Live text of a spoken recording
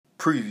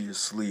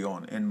Previously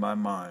on In My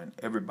Mind,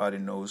 Everybody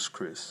Knows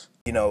Chris.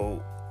 You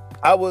know,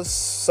 I was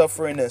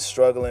suffering and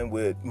struggling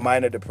with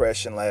minor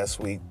depression last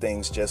week.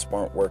 Things just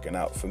weren't working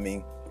out for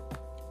me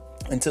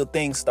until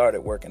things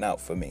started working out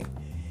for me.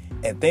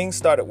 And things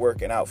started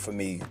working out for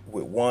me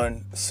with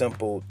one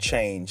simple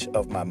change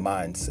of my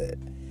mindset.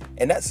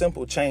 And that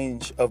simple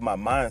change of my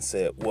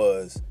mindset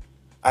was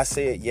I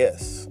said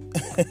yes.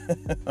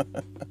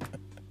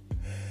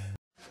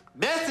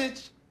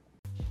 Message.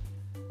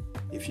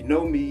 If you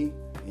know me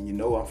and you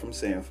know I'm from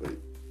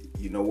Sanford,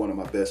 you know one of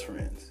my best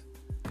friends,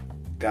 a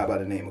guy by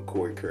the name of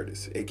Corey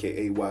Curtis,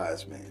 aka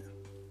Wise Man.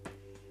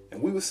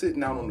 And we were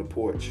sitting out on the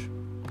porch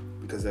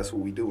because that's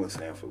what we do in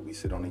Sanford. We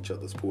sit on each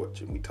other's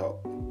porch and we talk.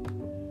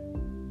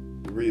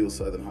 Real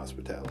Southern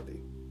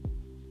hospitality.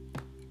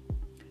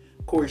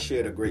 Corey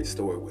shared a great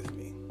story with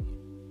me.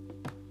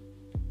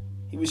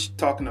 He was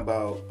talking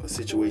about a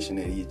situation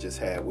that he had just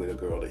had with a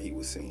girl that he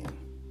was seeing.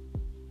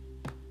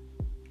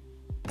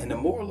 And the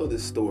moral of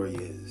this story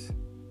is,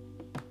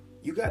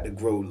 you got to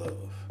grow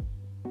love,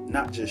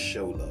 not just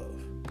show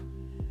love.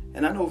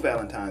 And I know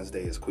Valentine's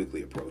Day is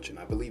quickly approaching.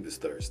 I believe it's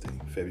Thursday,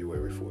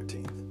 February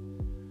 14th.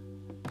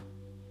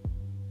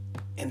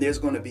 And there's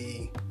going to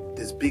be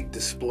this big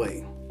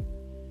display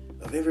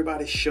of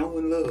everybody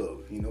showing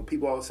love. You know,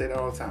 people always say that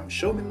all the time.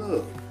 Show me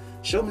love.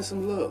 Show me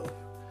some love.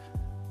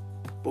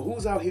 But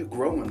who's out here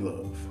growing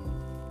love?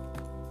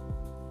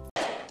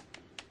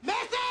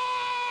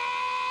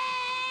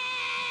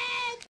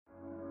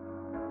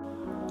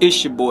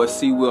 It's your boy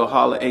C. Will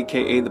Holler,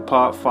 a.k.a. the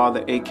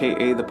Podfather,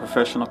 a.k.a. the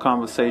Professional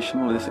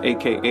Conversationalist,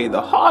 a.k.a.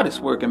 the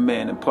hardest working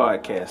man in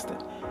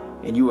podcasting.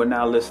 And you are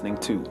now listening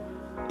to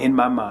In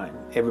My Mind,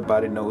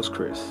 Everybody Knows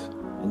Chris.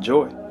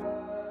 Enjoy.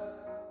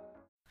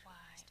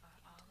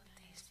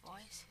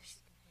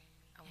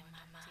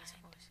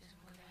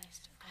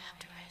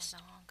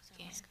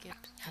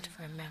 Have to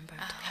remember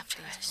to have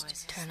to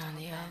rest. Turn on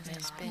the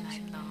oven, spin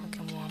it, we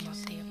can warm up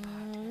the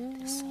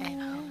apartment.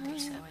 And all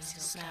these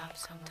voices stop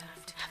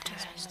sometimes. Have to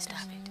rest,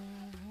 stop it.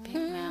 Big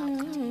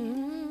mouth,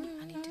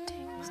 I need to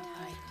take my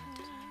vitamin.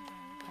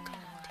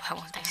 Why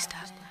won't they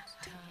stop?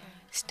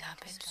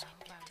 Stop it.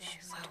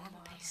 Why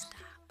won't they stop?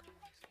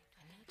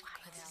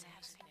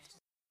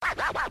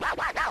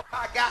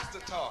 I got to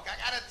talk. I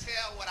got to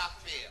tell what I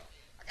feel.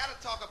 I got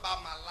to talk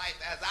about my life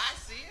as I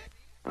see it.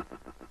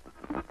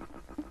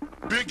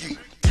 Biggie.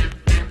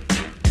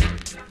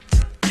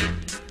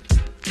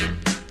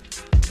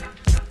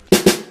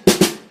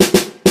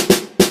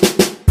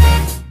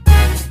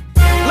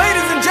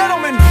 Ladies and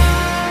gentlemen,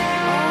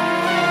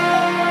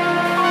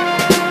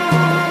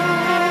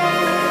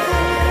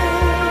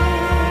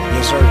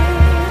 yes, sir.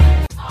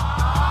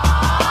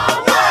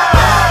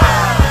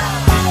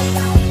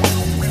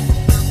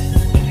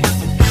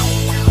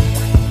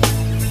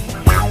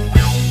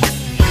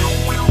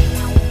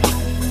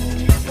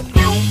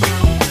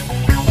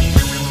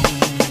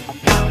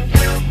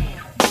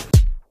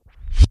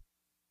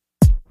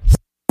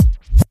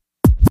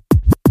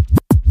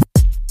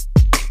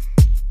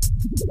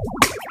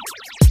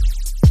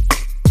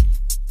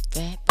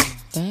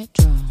 Fat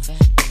drum,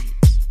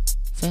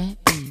 fat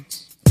beats.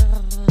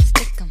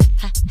 Stick 'em,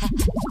 ha ha.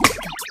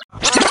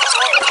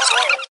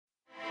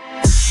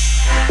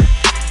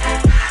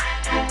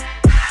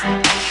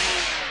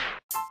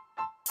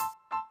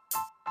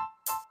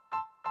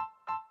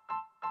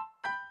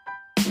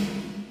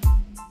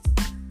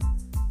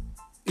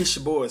 It's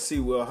your boy C.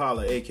 Will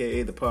Holler,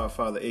 a.k.a. the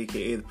Podfather,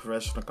 a.k.a. the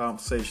Professional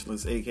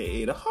Conversationalist,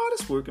 a.k.a. the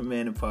hardest working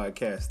man in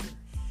podcasting.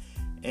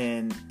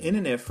 And in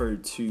an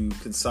effort to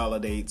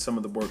consolidate some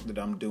of the work that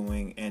I'm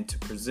doing and to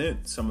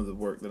present some of the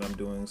work that I'm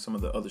doing, some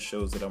of the other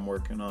shows that I'm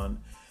working on,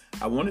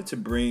 I wanted to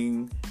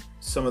bring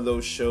some of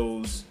those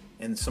shows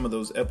and some of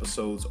those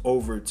episodes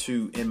over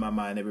to In My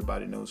Mind,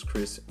 Everybody Knows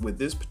Chris. With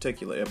this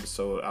particular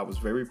episode, I was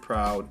very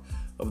proud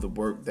of the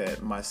work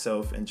that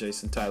myself and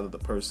Jason Tyler, the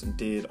person,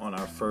 did on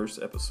our first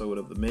episode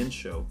of The Men's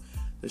Show,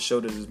 the show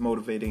that is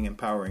motivating,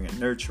 empowering, and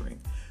nurturing.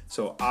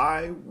 So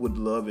I would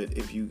love it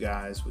if you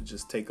guys would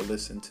just take a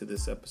listen to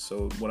this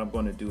episode. What I'm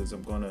going to do is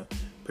I'm going to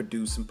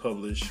produce and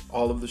publish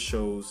all of the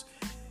shows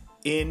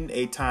in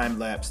a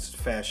time-lapsed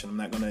fashion. I'm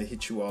not going to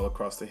hit you all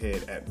across the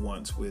head at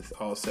once with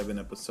all 7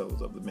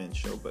 episodes of The Men's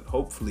Show, but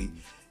hopefully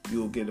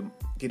you'll get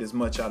as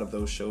much out of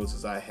those shows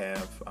as I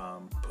have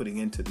putting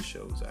into the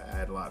shows. I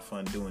had a lot of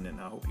fun doing it,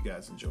 and I hope you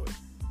guys enjoy it.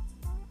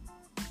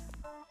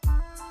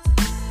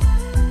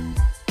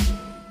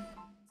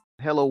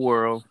 Hello,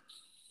 world.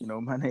 You know,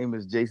 my name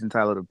is Jason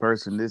Tyler, the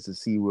person. This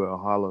is C. Will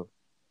Holler,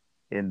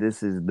 and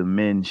this is The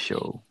Men's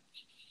Show.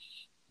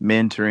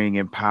 Mentoring,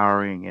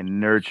 empowering, and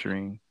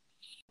nurturing.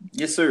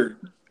 Yes, sir.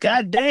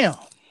 God damn.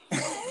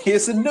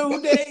 It's a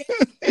new day.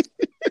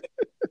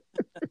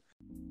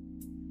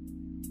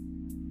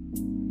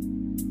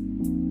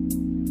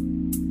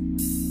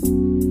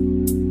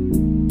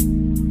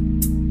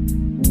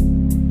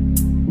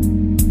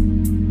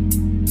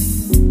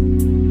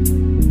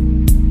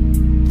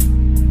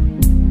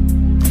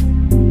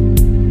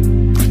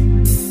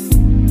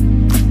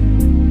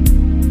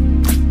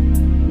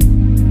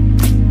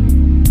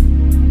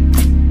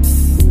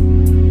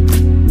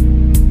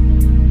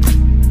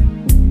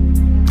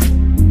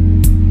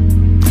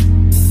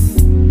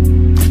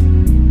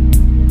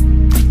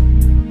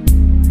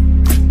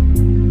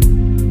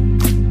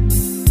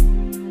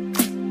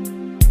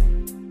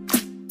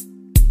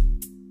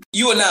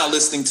 You are now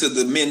listening to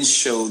The Men's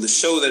Show, the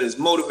show that is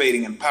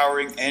motivating,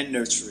 empowering, and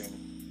nurturing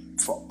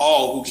for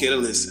all who care to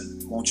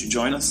listen. Won't you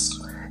join us?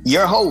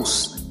 Your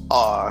hosts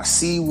are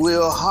C.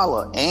 Will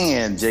Holler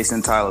and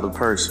Jason Tyler the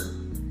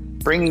Person,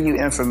 bringing you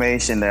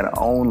information that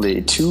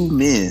only two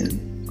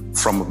men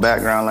from a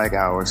background like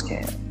ours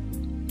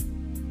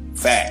can.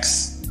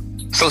 Facts.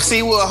 So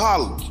C. Will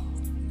Holler,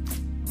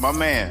 my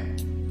man.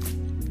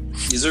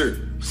 Yes,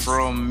 sir.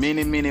 From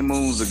many, many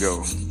moons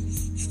ago,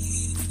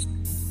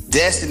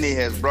 Destiny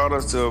has brought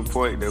us to a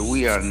point that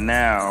we are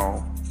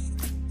now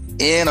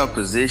in a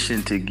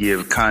position to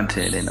give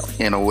content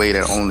in a way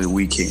that only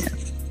we can.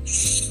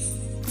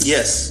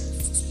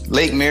 Yes.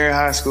 Lake Mary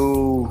High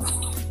School,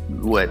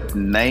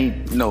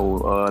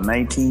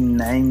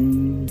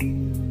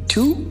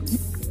 1992?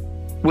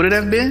 Would it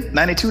have been?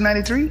 92,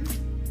 93? Ooh.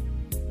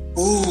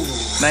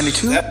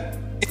 92?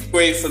 8th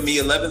grade for me,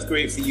 11th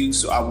grade for you,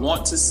 so I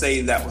want to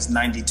say that was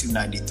 92,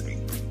 93.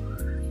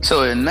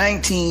 So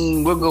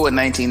we'll go with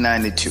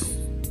 1992.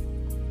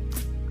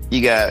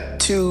 You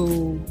got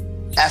two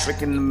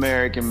African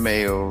American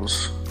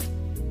males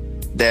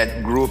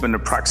that grew up in the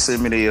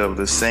proximity of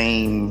the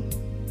same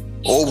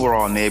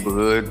overall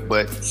neighborhood,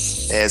 but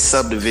as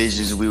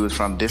subdivisions, we was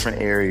from different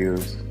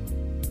areas,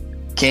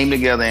 came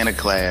together in a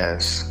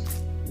class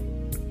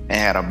and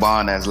had a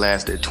bond that's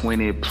lasted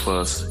 20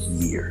 plus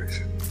years.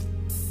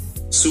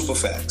 Super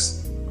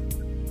facts.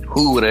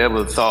 Who would have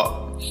ever thought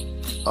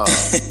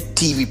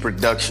TV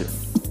production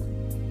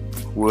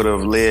would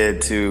have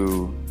led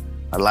to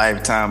a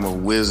lifetime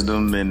of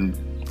wisdom and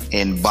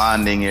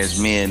bonding as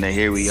men, that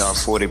here we are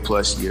 40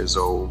 plus years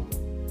old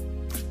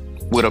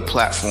with a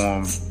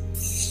platform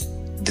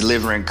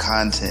delivering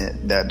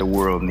content that the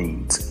world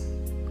needs.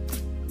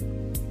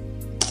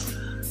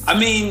 I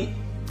mean,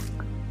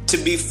 to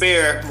be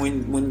fair,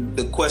 when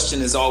the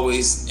question is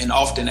always and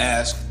often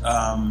asked,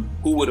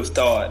 who would have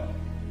thought?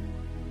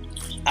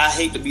 I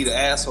hate to be the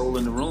asshole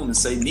in the room and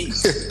say me,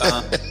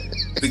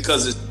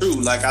 because it's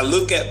true. Like, I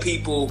look at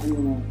people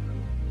who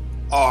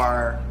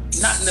are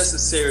not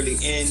necessarily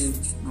in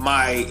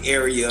my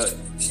area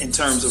in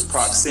terms of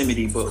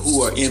proximity, but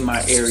who are in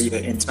my area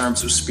in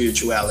terms of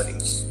spirituality.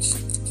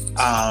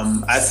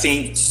 I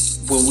think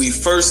when we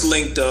first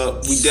linked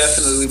up, we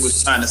definitely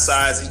was trying to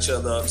size each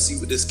other up, see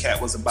what this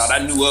cat was about. I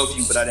knew of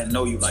you, but I didn't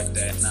know you like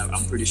that. And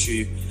I'm pretty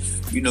sure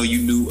you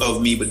knew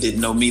of me, but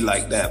didn't know me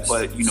like that.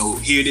 But,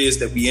 here it is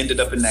that we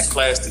ended up in that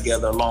class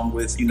together, along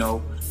with,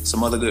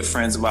 some other good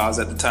friends of ours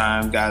at the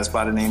time, guys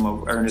by the name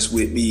of Ernest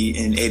Whitby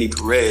and Eddie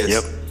Perez.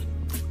 Yep.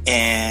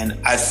 And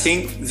I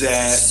think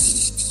that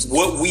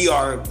what we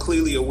are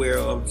clearly aware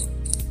of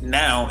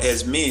now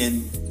as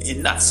men,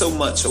 and not so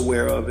much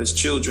aware of as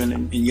children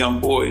and young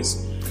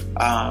boys,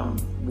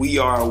 we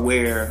are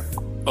aware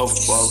of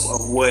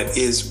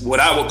what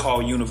I would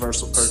call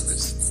universal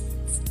purpose.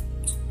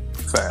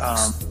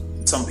 Facts.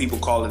 Some people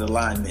call it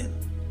alignment.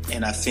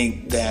 And I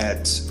think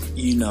that,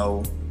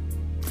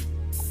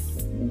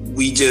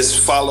 we just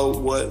followed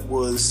what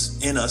was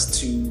in us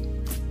to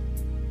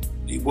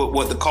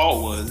what the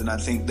call was. And I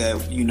think that,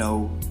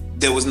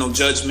 there was no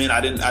judgment.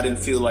 I didn't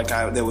feel like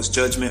there was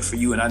judgment for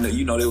you. And I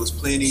know, there was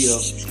plenty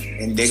of,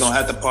 and they're going to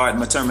have to pardon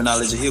my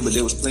terminology here, but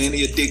there was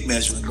plenty of dick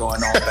measuring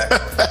going on back then.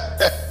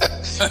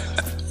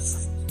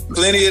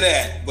 Plenty of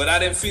that. But I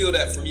didn't feel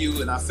that from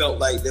you. And I felt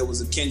like there was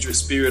a kindred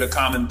spirit, a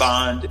common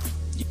bond.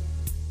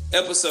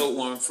 Episode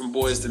 1 from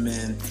Boys to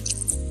Men.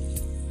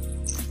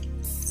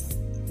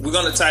 We're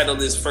going to title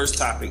this first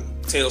topic,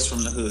 Tales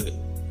from the Hood.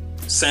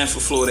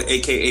 Sanford, Florida,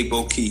 a.k.a.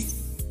 Bo Key.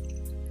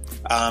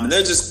 And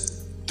they're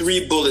just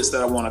 3 bullets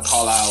that I want to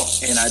call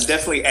out. And I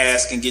definitely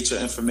ask and get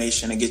your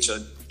information and get your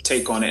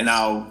take on it. And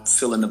I'll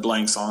fill in the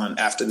blanks on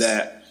after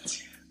that.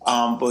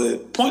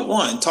 But point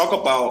 1, talk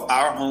about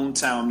our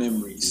hometown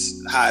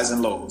memories, highs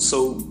and lows.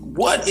 So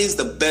what is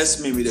the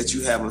best memory that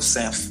you have of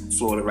Sanford,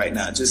 Florida right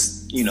now? Just,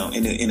 in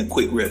a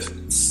quick riff.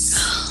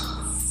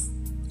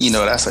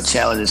 That's a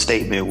challenging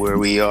statement where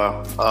we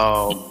are.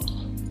 I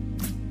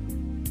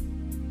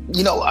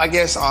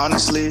guess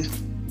honestly,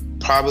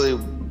 probably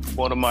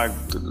one of my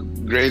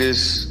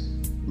greatest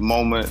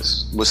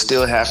moments would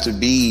still have to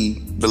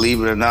be,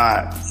 believe it or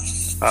not,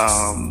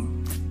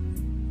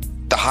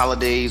 the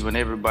holidays when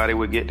everybody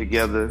would get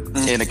together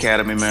in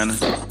Academy Manor.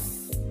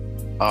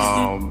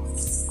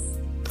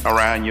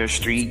 Around your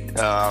street.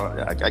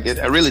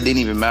 I really didn't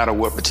even matter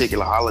what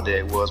particular holiday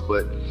it was,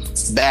 but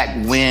back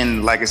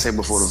when, like I said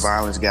before, the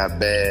violence got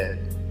bad,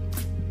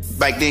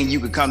 back then you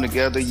could come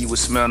together, you would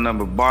smell a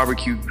number of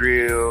barbecue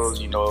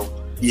grills,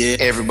 Yeah.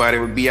 Everybody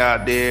would be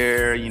out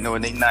there, in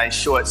they nice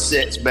short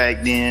sets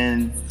back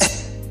then.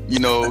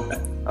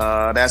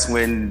 That's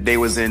when they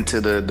was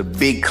into the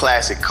big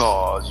classic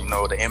cars, the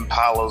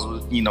Impalas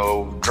was,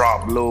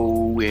 drop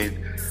low.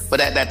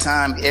 But at that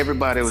time,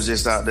 everybody was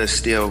just out there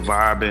still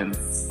vibing.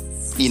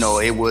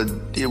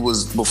 It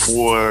was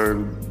before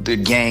the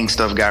gang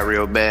stuff got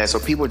real bad. So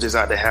people were just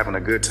out there having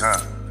a good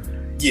time.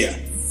 Yeah,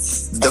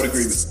 I would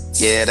agree with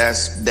you. Yeah,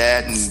 that's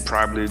that, and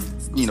probably,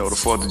 the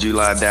 4th of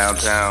July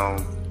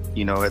downtown,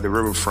 at the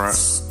riverfront.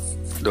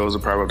 Those are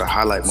probably the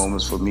highlight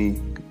moments for me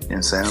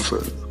in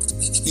Sanford?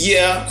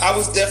 Yeah, I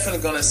was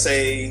definitely gonna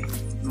say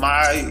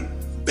my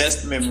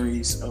best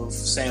memories of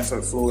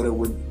Sanford, Florida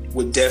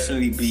would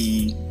definitely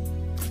be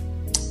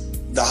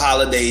the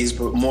holidays,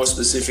 but more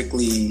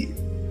specifically,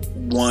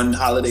 one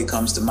holiday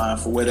comes to mind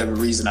for whatever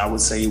reason. I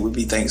would say it would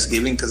be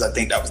Thanksgiving, because I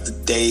think that was the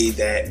day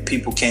that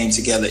people came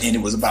together and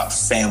it was about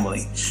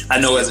family. I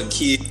know as a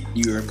kid,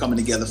 you were coming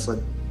together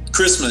for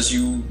Christmas,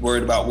 you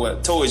worried about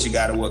what toys you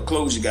got or what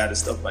clothes you got and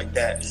stuff like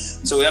that.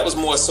 So that was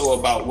more so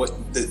about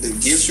what the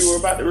gifts you were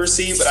about to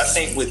receive. But I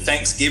think with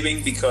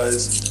Thanksgiving,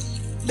 because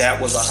that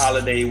was a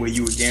holiday where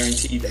you were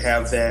guaranteed to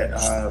have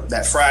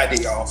that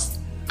Friday off.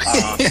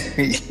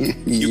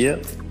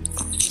 Yep.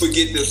 Would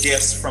get the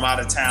guests from out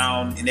of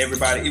town and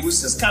everybody. It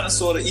was just kind of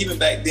sort of, even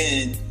back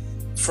then,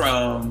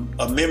 from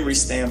a memory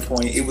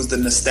standpoint, it was the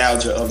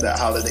nostalgia of that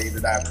holiday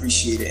that I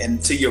appreciated.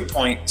 And to your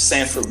point,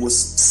 Sanford,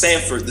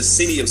 the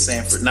city of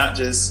Sanford, not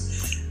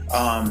just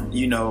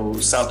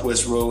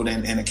Southwest Road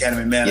and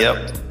Academy Manor,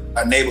 yep,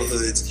 our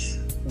neighborhoods.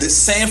 The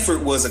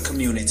Sanford was a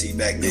community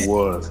back then. It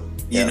was.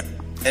 You know?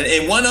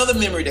 And one other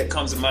memory that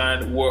comes to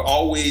mind were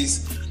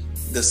always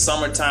the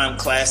summertime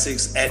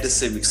classics at the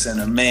Civic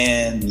Center.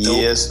 Man,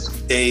 those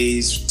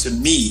days to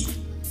me,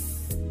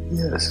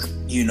 yes,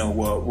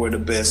 were the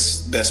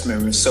best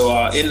memories. So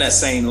in that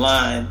same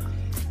line,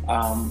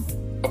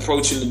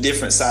 approaching the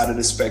different side of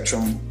the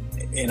spectrum,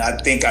 and I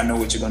think I know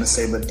what you're going to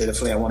say, but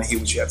definitely I want to hear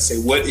what you have to say.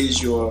 What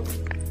is your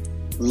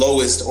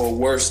lowest or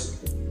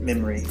worst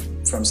memory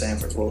from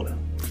Sanford, Florida?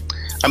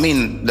 I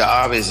mean, the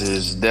obvious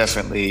is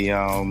definitely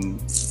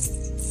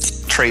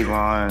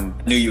Trayvon.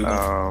 I knew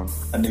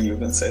you were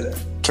going to say that.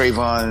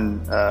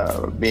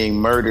 Trayvon being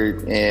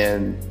murdered,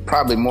 and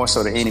probably more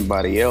so than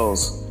anybody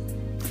else.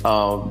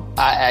 I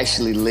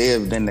actually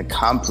lived in the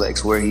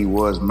complex where he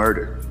was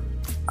murdered.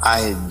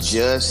 I had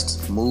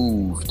just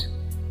moved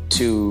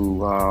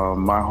to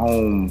my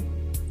home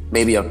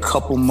maybe a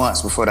couple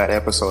months before that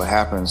episode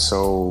happened.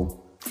 So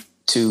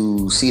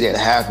to see that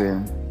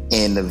happen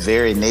in the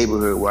very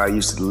neighborhood where I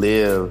used to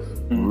live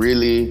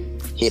really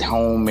hit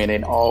home, and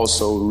it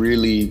also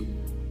really,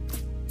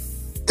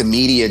 the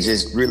media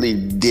just really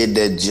did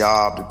their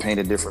job to paint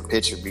a different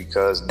picture,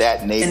 because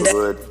that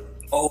neighborhood,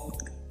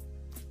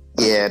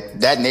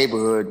 that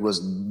neighborhood was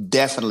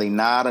definitely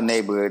not a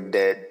neighborhood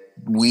that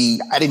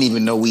I didn't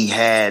even know we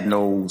had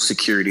no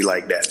security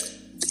like that.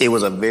 It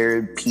was a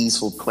very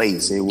peaceful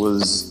place. It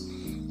was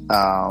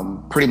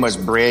pretty much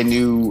brand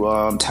new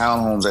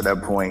townhomes at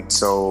that point.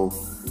 So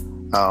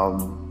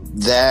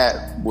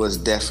that was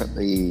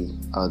definitely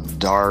a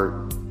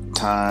dark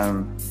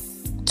time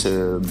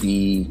to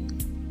be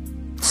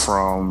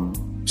from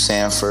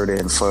Sanford,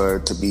 and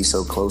to be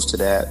so close to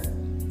that.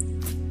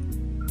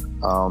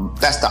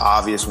 That's the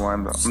obvious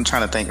one. I'm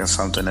trying to think of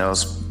something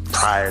else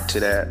prior to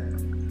that.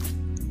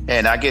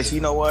 And I guess, you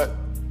know what?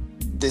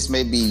 This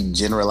may be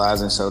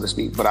generalizing, so to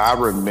speak, but I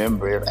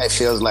remember, it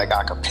feels like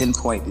I could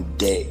pinpoint the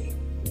day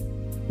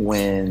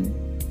when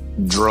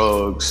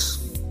drugs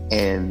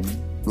and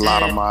a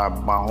lot of my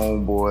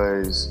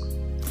homeboys,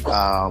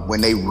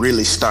 when they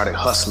really started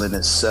hustling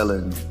and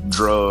selling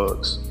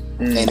drugs.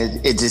 And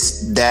it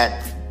just,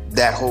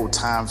 that whole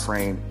time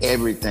frame,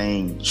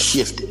 everything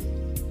shifted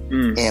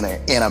in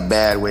a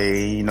bad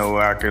way.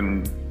 I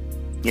can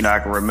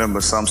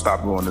remember some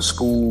stopped going to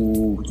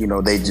school.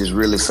 They just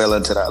really fell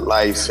into that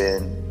life,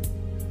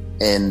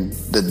 and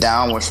the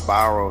downward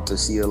spiral to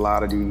see a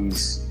lot of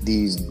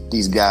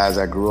these guys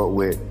I grew up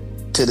with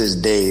to this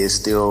day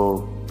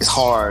it's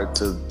hard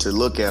to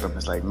look at them.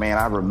 It's like, man,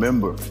 I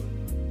remember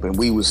when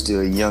we were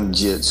still young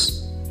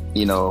jits.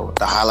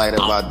 The highlight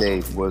of our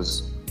day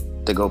was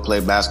to go play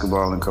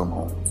basketball and come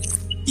home.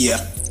 Yeah,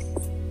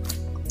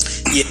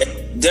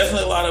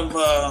 definitely a lot of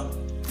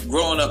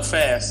growing up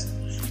fast.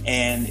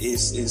 And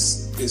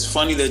it's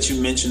funny that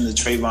you mentioned the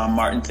Trayvon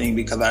Martin thing,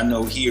 because I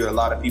know here a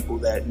lot of people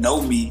that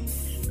know me,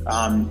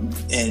 and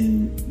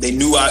they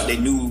knew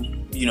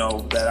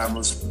that I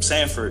was from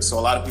Sanford. So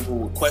a lot of people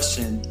would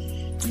question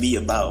me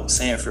about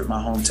Sanford,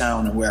 my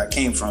hometown, and where I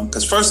came from.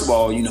 Because first of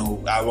all,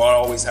 I will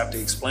always have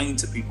to explain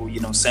to people,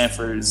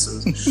 Sanford is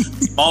a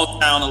small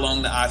town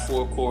along the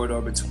I-4 corridor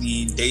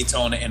between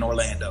Daytona and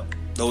Orlando.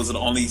 Those are the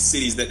only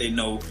cities that they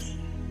know,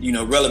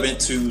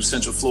 relevant to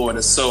Central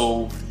Florida.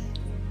 So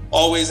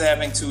always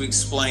having to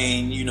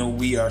explain,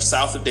 we are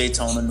south of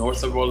Daytona,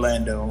 north of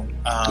Orlando.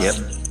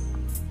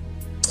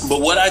 But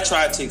what I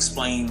tried to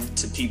explain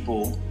to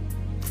people,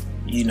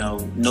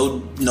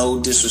 no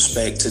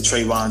disrespect to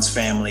Trayvon's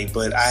family,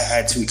 but I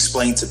had to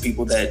explain to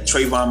people that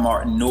Trayvon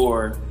Martin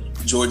nor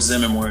George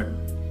Zimmerman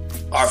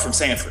are from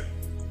Sanford.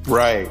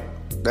 Right.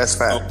 That's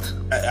fact.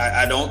 So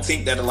I don't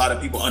think that a lot of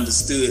people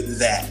understood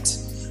that.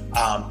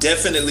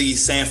 Definitely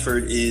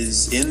Sanford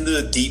is in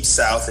the deep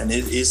South, and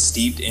it is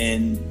steeped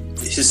in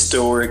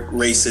historic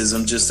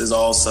racism, just as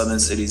all southern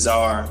cities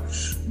are.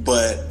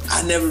 But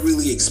I never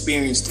really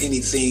experienced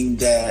anything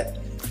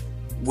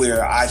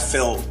where I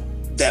felt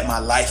that my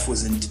life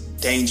was in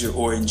danger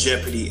or in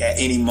jeopardy at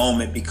any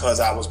moment because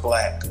I was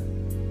black.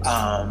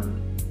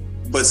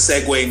 But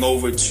segueing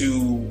over to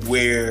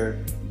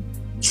where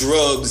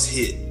drugs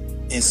hit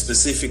and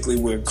specifically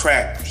where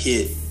crack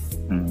hit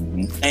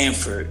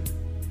Hanford,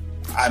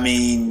 I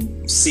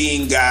mean,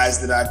 seeing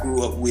guys that I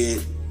grew up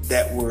with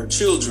that were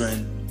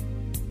children,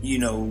 you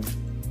know,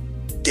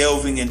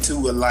 delving into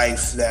a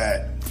life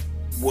that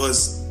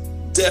was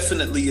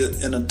definitely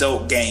an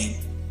adult game,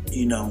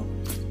 you know.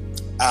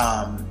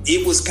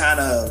 It was kind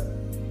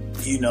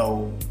of, you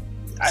know,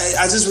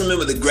 I just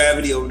remember the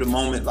gravity of the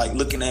moment, like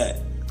looking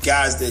at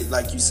guys that,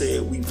 like you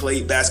said, we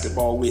played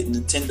basketball with,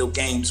 Nintendo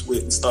games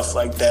with, and stuff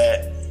like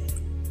that,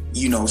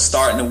 you know,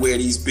 starting to wear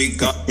these big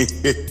guns,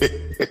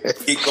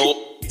 it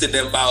go to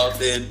them out.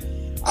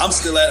 And I'm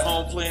still at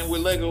home playing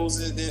with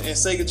Legos and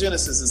Sega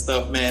Genesis and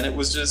stuff, man. It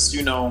was just,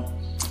 you know,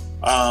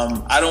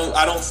 I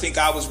don't think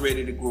I was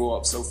ready to grow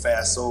up so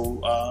fast.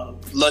 So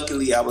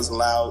luckily, I was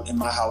allowed in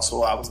my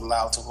household. I was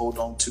allowed to hold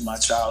on to my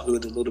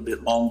childhood a little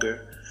bit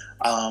longer,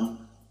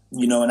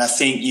 you know. And I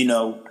think, you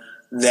know,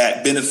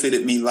 that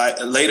benefited me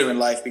later in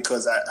life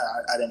because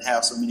I didn't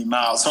have so many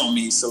miles on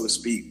me, so to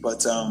speak.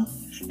 But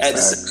at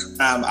the same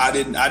time, I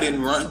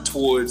didn't run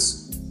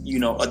towards, you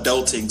know,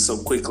 adulting so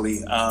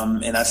quickly.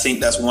 And I think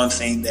that's one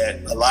thing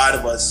that a lot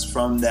of us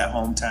from our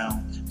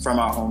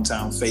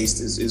hometown faced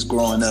is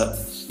growing up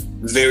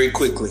very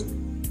quickly.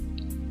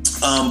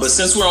 But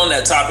since we're on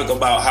that topic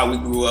about how we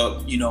grew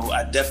up, you know,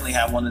 I definitely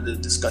have one of the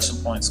discussion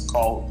points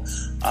called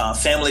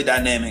family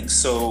dynamics.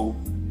 So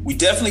we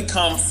definitely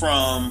come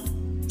from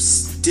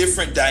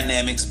different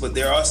dynamics, but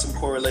there are some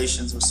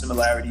correlations or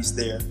similarities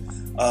there.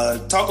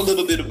 Talk a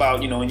little bit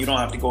about, you know, and you don't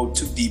have to go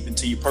too deep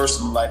into your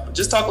personal life, but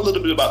just talk a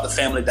little bit about the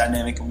family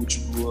dynamic and what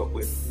you grew up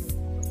with.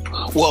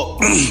 Well,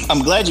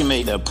 I'm glad you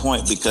made that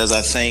point, because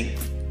I think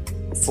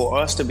for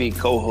us to be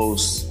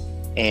co-hosts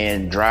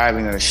and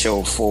driving a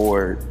show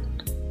forward,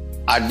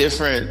 our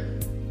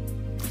different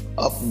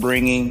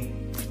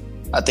upbringing,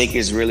 I think,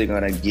 is really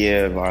going to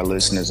give our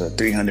listeners a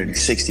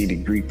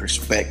 360-degree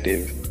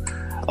perspective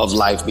of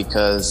life,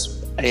 because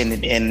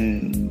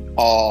in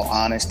all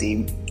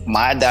honesty,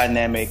 my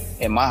dynamic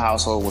in my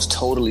household was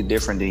totally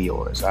different than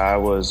yours. I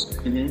was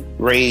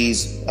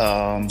raised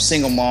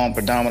single mom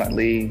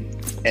predominantly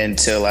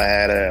until I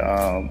had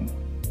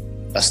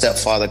a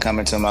stepfather come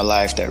into my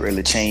life that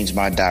really changed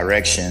my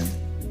direction.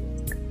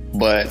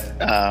 But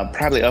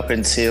probably up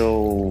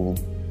until,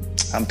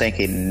 I'm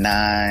thinking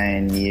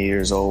 9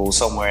 years old,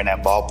 somewhere in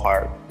that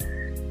ballpark,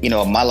 you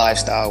know, my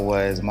lifestyle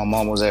was, my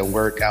mom was at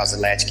work, I was a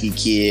latchkey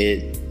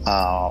kid.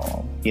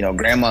 You know,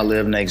 grandma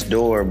lived next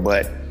door,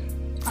 but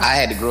I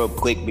had to grow up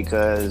quick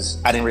because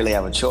I didn't really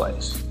have a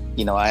choice.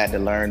 You know, I had to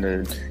learn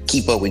to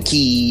keep up with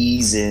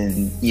keys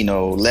and, you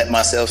know, let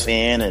myself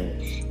in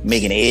and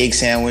making egg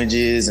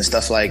sandwiches and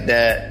stuff like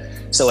that.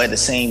 So at the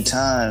same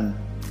time,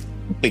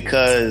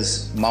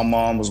 because my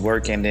mom was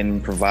working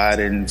and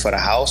providing for the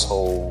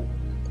household,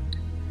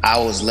 I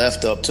was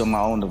left up to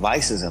my own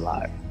devices a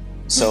lot.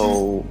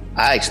 So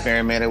I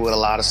experimented with a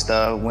lot of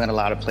stuff, went a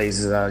lot of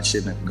places I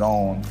shouldn't have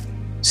gone,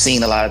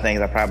 seen a lot of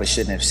things I probably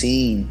shouldn't have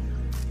seen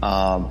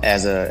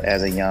as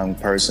a young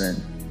person.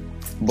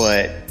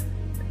 But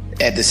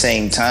at the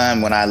same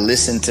time, when I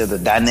listened to the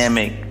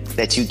dynamic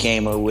that you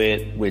came up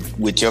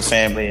with your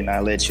family, and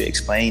I let you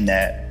explain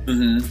that,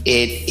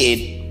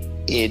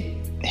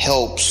 it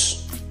helps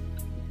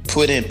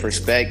put in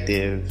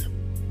perspective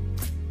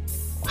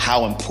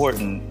how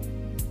important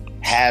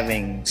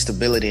having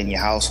stability in your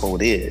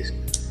household is.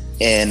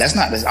 And that's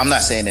not, I'm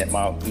not saying that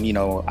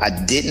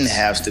I didn't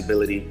have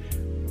stability,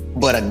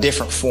 but a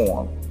different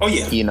form. Oh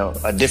yeah. You know,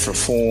 a different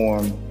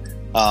form.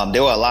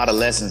 There were a lot of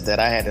lessons that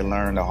I had to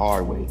learn the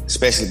hard way,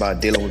 especially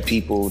about dealing with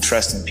people,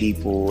 trusting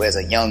people. As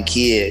a young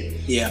kid,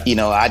 you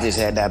know, I just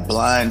had that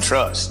blind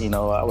trust. You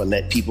know, I would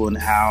let people in the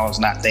house,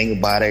 not think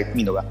about it.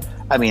 You know,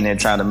 I mean, they're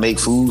trying to make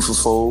food for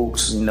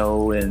folks, you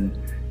know, and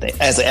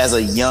as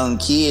a young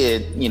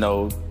kid, you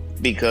know,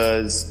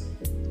 because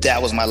that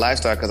was my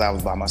lifestyle, because I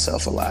was by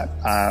myself a lot.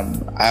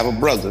 I have a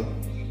brother,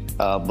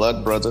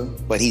 blood brother,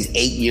 but he's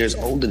 8 years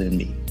older than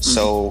me.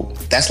 So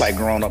that's like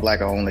growing up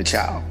like an only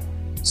child.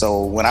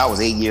 So when I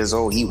was 8 years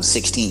old, he was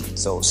 16.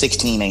 So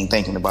 16 ain't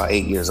thinking about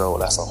 8 years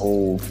old.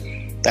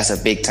 That's a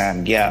big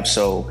time gap.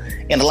 So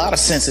in a lot of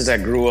senses, I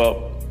grew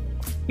up,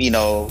 you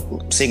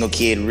know, single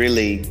kid,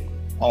 really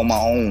on my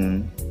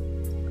own,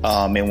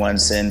 in one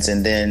sense.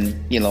 And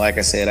then, you know, like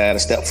I said, I had a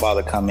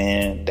stepfather come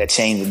in that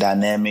changed the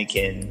dynamic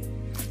and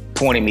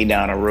pointed me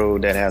down a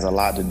road that has a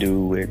lot to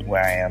do with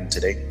where I am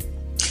today.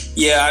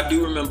 Yeah, I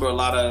do remember a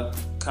lot of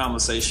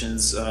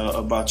conversations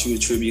about you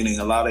attributing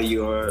a lot of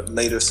your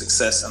later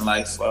success in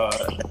life.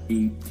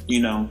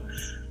 You know,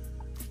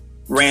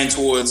 ran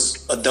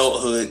towards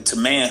adulthood to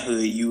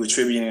manhood. You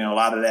attributing a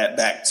lot of that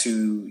back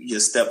to your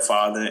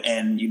stepfather,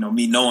 and you know,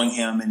 me knowing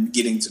him and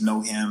getting to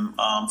know him.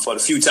 For the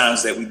few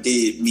times that we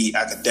did meet,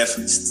 I could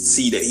definitely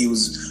see that he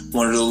was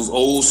one of those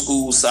old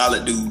school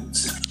solid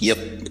dudes. Yep,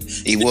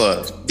 he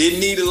was. Didn't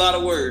need a lot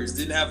of words.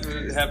 Didn't have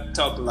to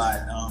talk a lot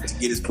to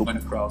get his point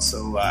across.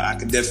 So I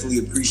could definitely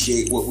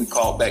appreciate what we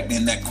called back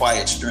then that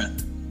quiet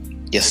strength.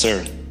 Yes,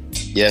 sir.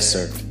 Yes,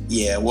 sir.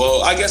 Yeah.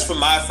 Well, I guess for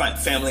my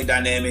family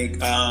dynamic,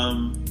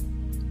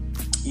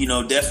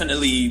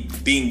 definitely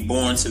being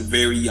born to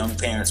very young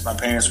parents. My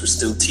parents were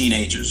still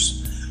teenagers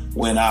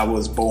when I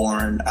was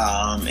born,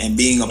 and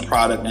being a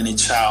product and a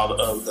child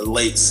of the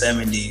late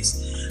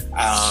 70s.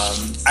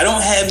 I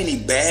don't have any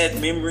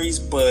bad memories,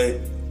 but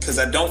because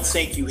I don't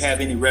think you have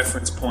any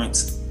reference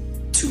points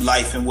to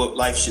life and what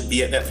life should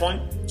be at that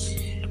point.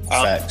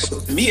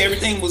 For me,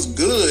 everything was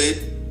good,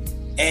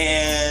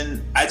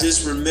 and I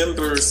just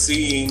remember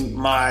seeing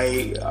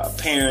my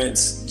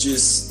parents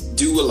just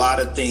do a lot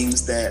of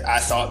things that I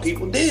thought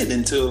people did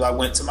until I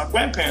went to my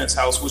grandparents'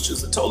 house, which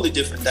was a totally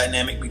different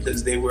dynamic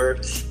because they were,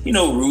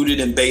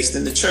 rooted and based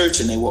in the church,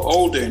 and they were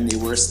older and they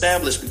were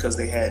established because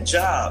they had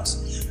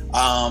jobs.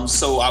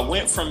 So I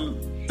went from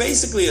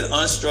basically an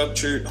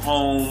unstructured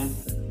home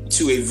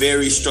to a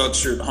very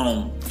structured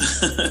home,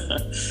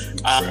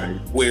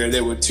 where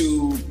there were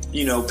two,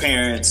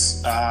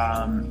 parents,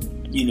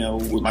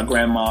 with my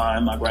grandma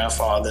and my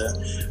grandfather.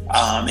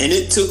 And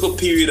it took a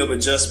period of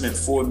adjustment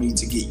for me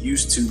to get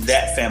used to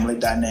that family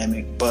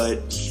dynamic. But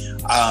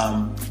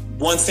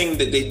one thing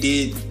that they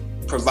did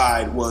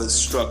provide was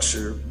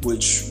structure,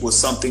 which was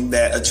something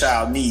that a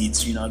child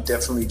needs.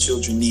 Definitely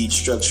children need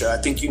structure. I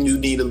think you do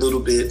need a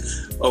little bit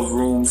of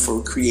room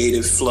for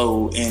creative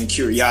flow and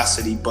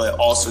curiosity, but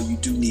also you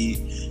do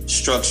need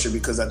structure,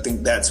 because I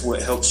think that's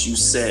what helps you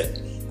set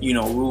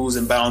rules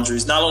and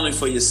boundaries, not only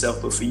for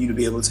yourself, but for you to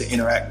be able to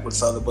interact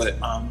with others. But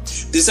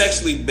this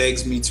actually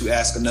begs me to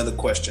ask another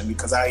question,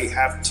 because I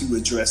have to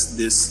address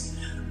this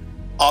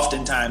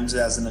oftentimes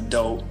as an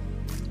adult.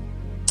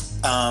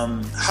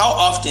 How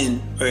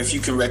often, or if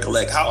you can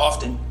recollect, how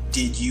often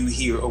did you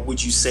hear, or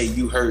would you say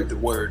you heard the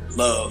word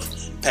love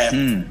passed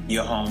in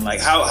your home?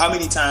 Like how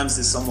many times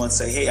did someone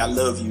say, "Hey, I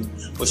love you,"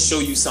 or show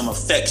you some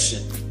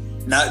affection?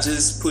 Not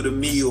just put a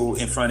meal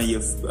in front of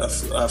your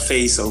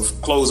face or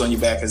clothes on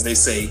your back, as they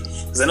say.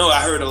 Because I know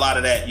I heard a lot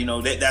of that.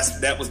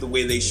 That was the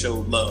way they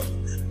showed love,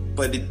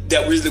 but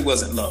that really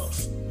wasn't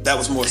love. That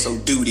was more so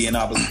duty and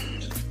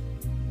obligation.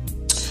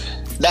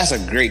 That's a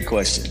great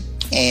question,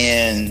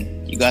 and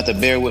you got to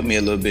bear with me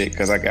a little bit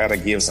because I got to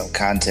give some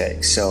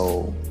context.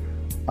 So,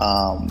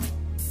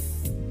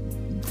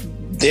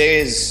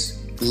 there's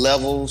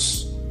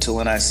levels to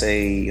when I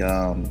say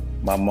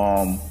my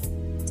mom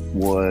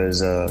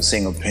was a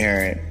single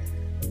parent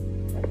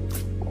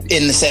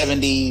in the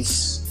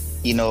 70s.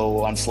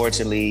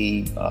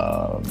 Unfortunately,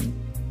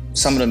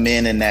 some of the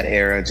men in that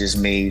era just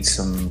made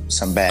some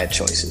bad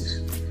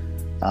choices.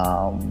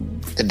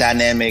 The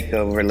dynamic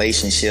of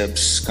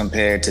relationships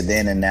compared to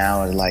then and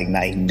now is like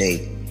night and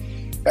day.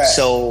 Right.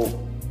 So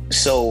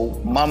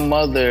my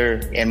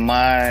mother in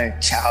my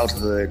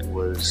childhood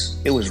was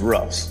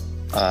rough.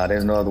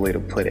 There's no other way to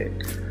put it.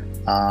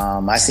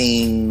 I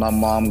seen my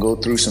mom go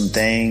through some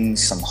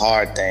things, some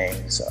hard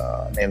things,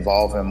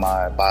 involving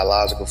my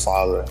biological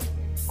father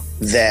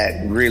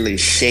that really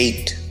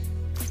shaped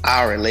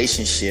our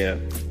relationship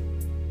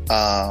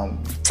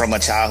from a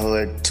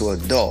childhood to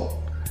adult.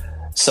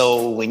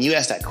 So when you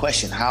ask that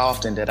question, how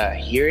often did I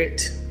hear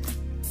it?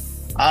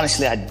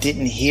 Honestly, I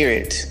didn't hear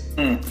it.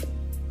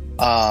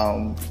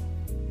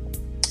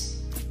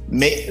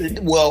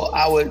 Well,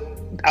 I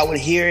would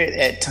hear it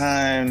at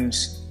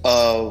times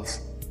of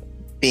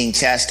being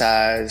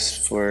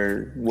chastised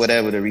for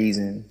whatever the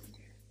reason,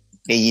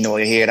 and you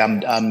hear it. I'm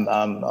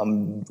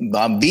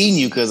beating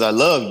you because I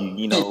love you.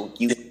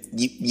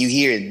 You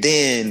hear it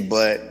then,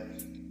 but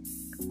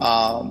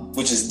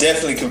which is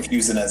definitely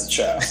confusing as a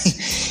child.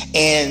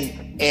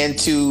 and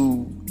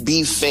to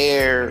be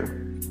fair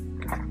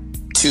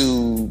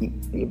to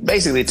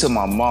basically to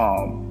my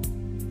mom,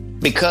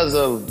 because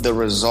of the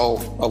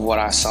result of what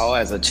I saw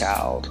as a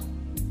child,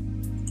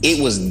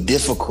 it was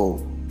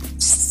difficult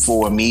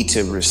for me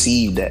to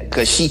receive that,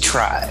 because she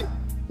tried.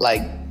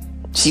 Like,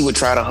 she would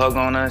try to hug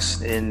on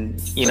us,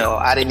 and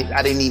I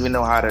didn't even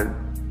know how to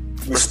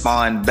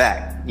respond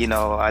back.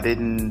 All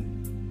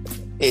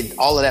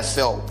of that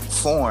felt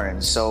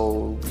foreign.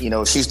 So she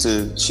used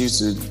to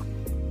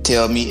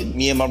tell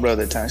me and my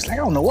brother at times, like,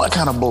 I don't know what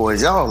kind of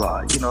boys y'all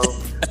are.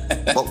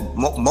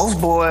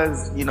 Most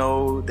boys,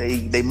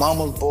 they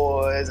mama's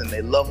boys and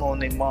they love on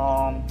their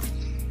mom,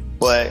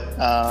 but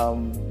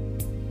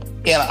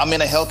yeah, I'm in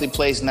a healthy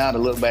place now to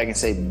look back and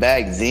say,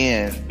 back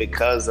then,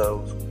 because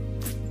of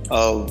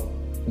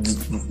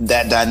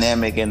that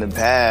dynamic in the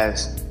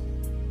past,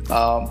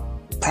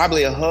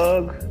 probably a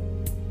hug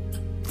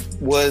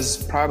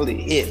was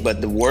probably it.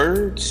 But the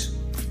words,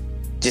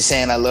 just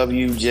saying I love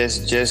you,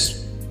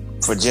 just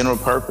for general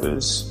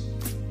purpose,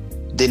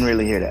 didn't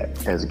really hear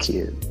that as a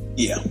kid.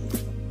 Yeah.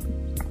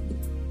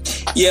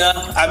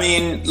 I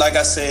mean, like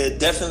I said,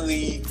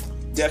 definitely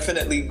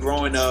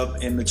growing up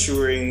and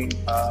maturing,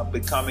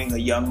 becoming a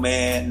young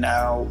man,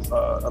 now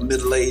a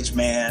middle-aged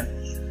man.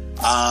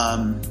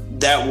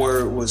 That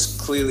word was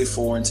clearly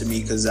foreign to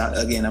me because,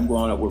 I'm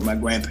growing up with my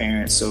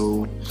grandparents.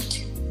 So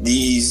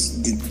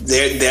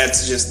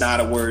that's just not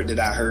a word that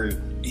I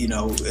heard,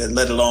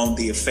 let alone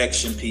the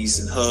affection piece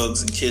and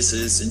hugs and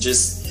kisses and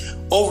just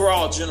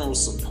overall general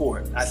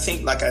support. I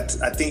think back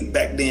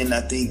then,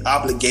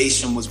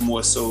 obligation was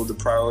more so the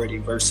priority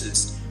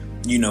versus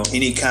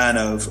any kind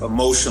of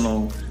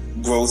emotional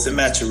growth and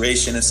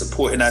maturation and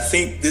support. And I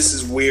think this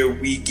is where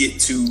we get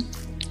to,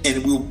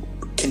 and we'll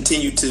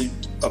continue to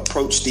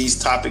approach these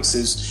topics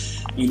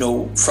is,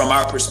 from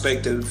our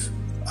perspective.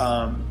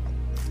 I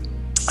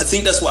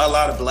think that's why a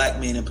lot of black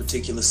men in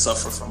particular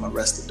suffer from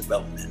arrested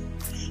development,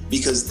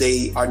 because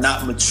they are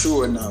not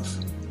mature enough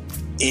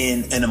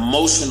in an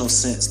emotional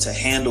sense to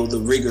handle the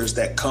rigors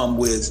that come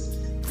with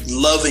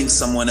loving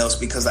someone else,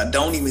 because I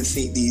don't even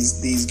think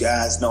these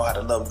guys know how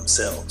to love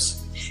themselves.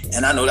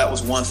 And I know that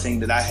was one thing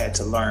that I had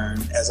to learn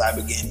as I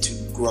began to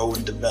grow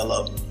and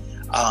develop.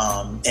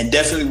 And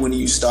definitely when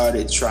you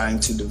started trying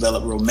to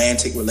develop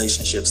romantic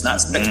relationships,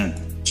 not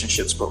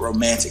relationships, but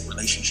romantic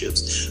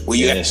relationships, where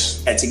you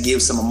had to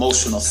give some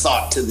emotional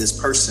thought to this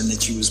person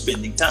that you were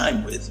spending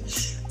time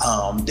with,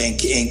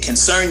 and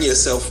concern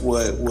yourself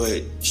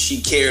what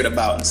she cared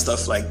about and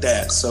stuff like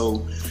that.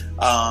 So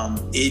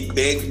it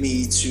begged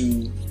me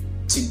to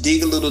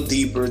dig a little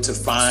deeper, to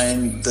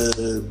find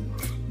the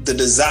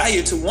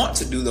desire to want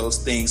to do those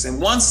things. And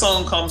one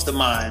song comes to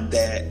mind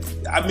that,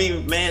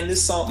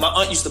 this song, my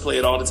aunt used to play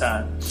it all the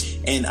time.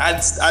 And I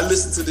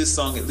listen to this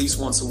song at least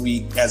once a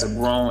week as a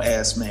grown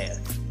ass man.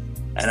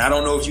 And I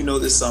don't know if you know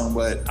this song,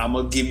 but I'm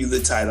going to give you the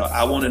title.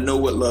 I Want to Know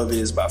What Love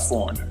Is by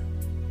Foreigner.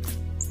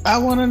 I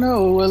want to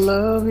know what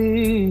love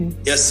is.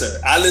 Yes,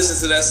 sir. I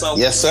listen to that song.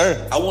 Yes,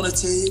 sir. I want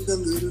to take a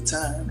little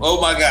time. Oh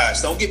my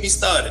gosh, don't get me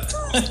started.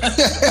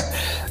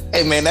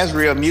 Hey man, that's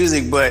real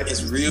music, but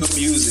it's real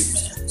music,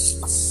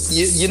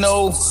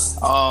 man.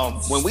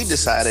 When we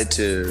decided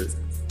to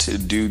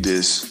do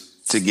this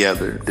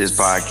together, this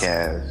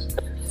podcast,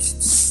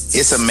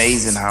 it's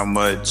amazing how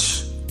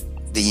much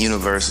the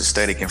universe is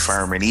steady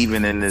confirming,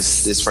 even in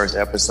this first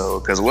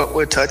episode, because what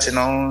we're touching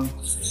on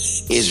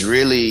is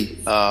really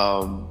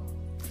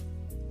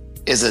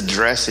is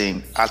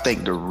addressing, I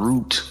think, the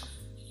root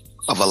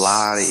of a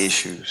lot of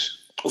issues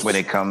when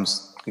it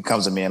comes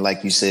to men.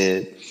 Like you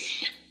said,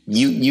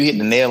 you hit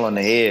the nail on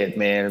the head,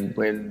 man.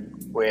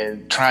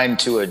 When trying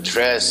to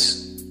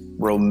address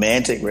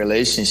romantic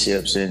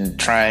relationships and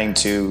trying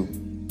to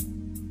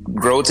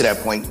grow to that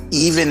point,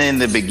 even in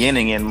the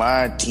beginning, in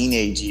my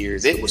teenage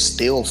years, it was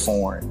still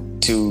foreign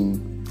to,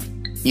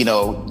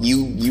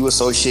 you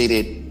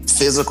associated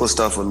physical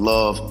stuff with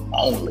love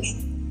only.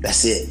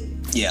 That's it.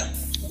 Yeah.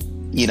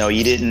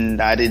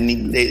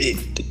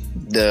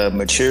 The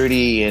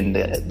maturity and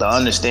the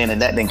understanding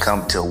that didn't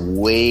come till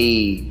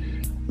way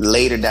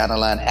later down the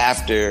line,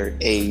 after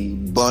a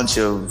bunch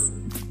of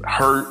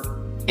hurt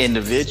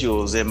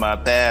individuals in my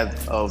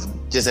path of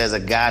just as a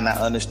guy not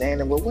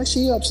understanding, well, what's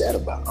she upset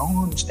about? I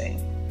don't understand.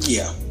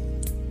 Yeah.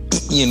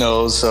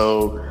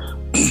 So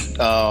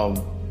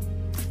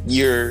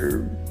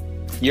your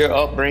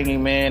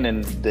upbringing, man,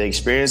 and the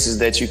experiences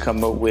that you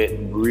come up with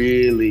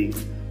really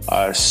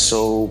are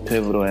so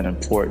pivotal and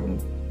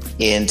important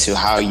into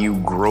how you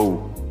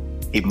grow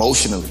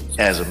emotionally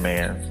as a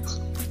man.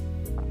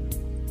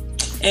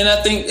 And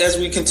I think as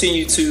we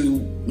continue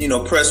to,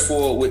 press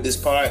forward with this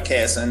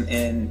podcast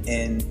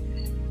and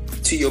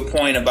to your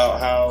point about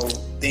how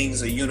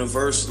things are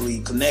universally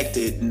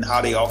connected and how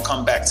they all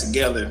come back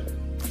together,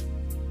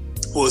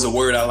 was a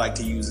word I like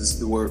to use, is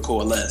the word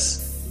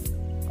coalesce.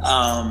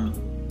 I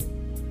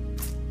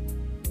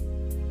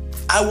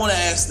want to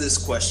ask this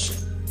question,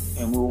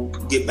 and we'll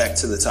get back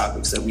to the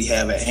topics that we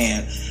have at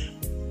hand.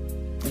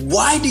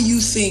 Why do you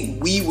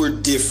think we were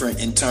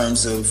different in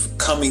terms of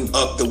coming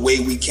up the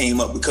way we came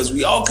up? Because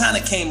we all kind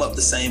of came up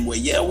the same way.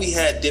 Yeah, we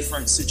had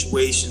different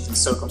situations and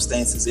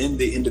circumstances in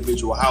the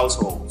individual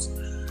households,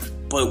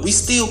 but we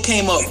still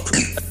came up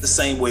the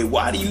same way.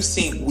 Why do you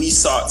think we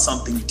sought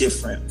something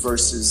different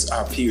versus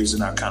our peers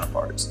and our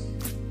counterparts?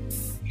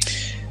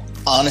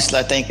 Honestly,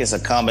 I think it's a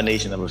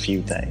combination of a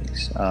few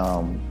things.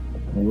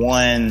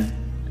 One,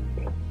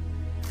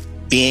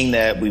 being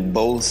that we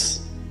both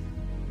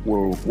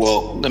were,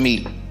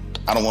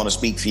 I don't want to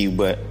speak for you,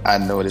 but I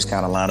know this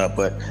kind of line up,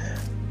 but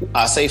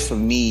I say for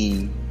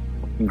me,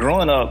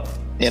 growing up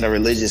in a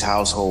religious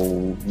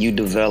household, you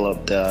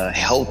developed a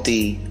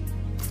healthy,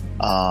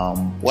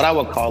 what I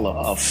would call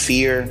a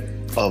fear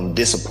of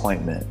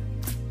disappointment.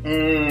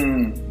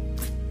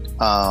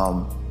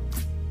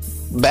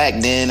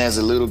 Back then, as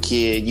a little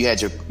kid, you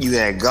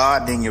had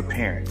God, then your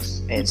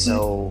parents, and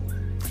so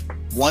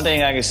one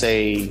thing I can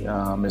say,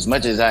 as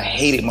much as I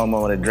hated my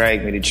mama to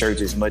drag me to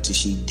church as much as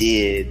she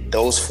did,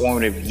 those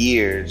formative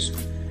years,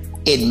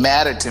 it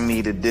mattered to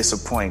me to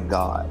disappoint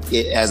God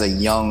as a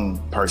young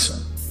person.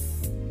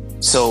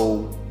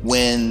 So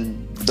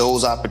when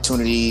those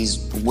opportunities,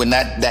 when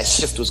that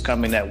shift was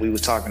coming that we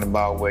was talking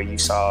about, where you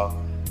saw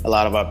a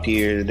lot of our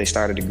peers, they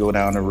started to go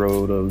down the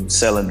road of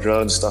selling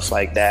drugs, stuff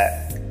like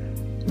that.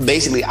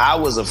 Basically, I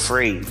was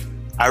afraid.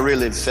 I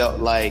really felt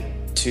like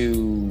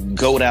to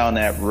go down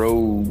that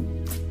road,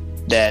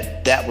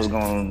 that was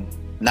going to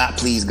not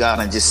please God,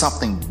 and just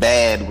something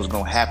bad was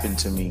going to happen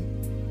to me,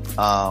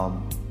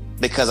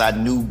 because I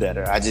knew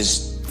better.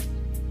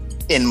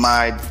 In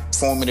my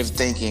formative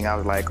thinking, I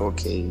was like,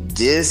 okay,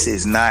 this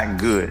is not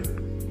good.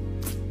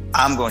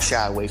 I'm going to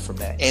shy away from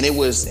that.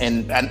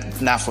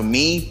 And now for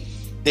me,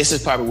 this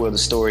is probably where the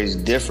stories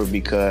differ,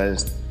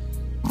 because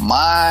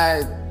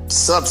my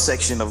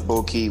subsection of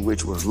Bokeeh,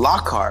 which was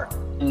Lockhart,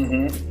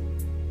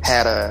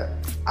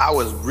 I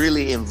was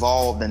really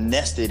involved and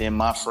nested in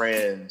my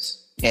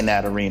friends in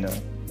that arena.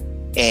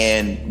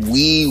 And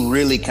we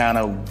really kind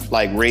of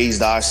like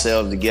raised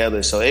ourselves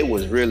together. So it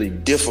was really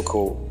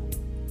difficult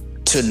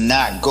to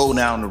not go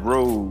down the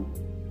road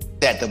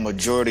that the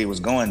majority was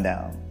going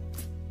down.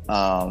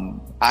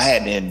 I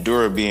had to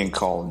endure being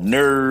called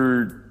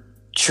nerd,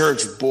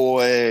 church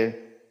boy,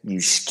 you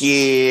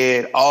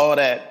scared, all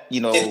that,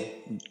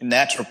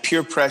 natural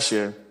peer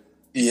pressure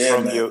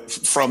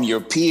from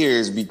your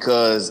peers,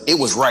 because it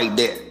was right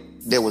there.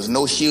 There was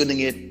no shielding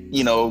it.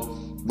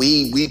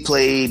 We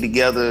played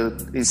together,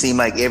 it seemed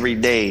like every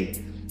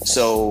day.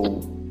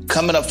 So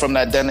coming up from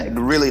that,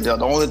 really the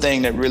only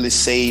thing that really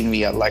saved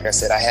me, like I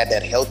said, I had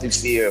that healthy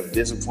fear of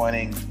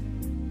disappointing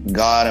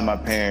God and my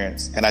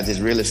parents. And I just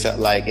really felt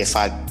like if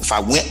I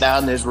went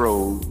down this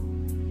road,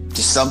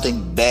 just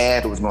something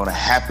bad was going to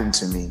happen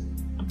to me.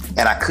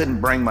 And I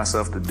couldn't bring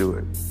myself to do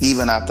it.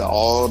 Even after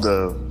all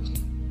the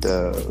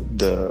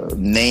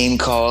name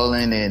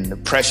calling and the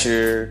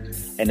pressure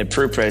and the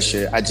peer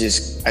pressure, I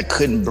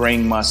couldn't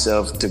bring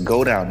myself to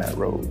go down that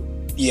road.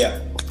 Yeah.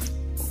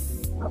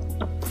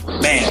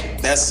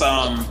 Man, that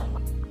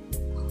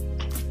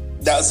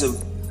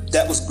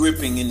was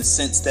gripping in the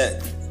sense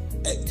that,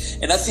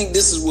 and I think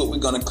this is what we're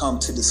going to come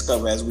to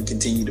discover as we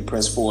continue to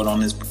press forward on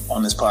this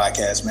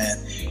podcast, man.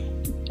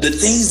 The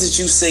things that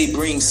you say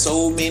bring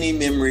so many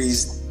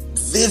memories,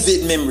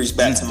 vivid memories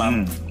back to my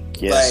mind.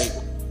 Yes.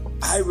 Like,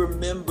 I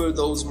remember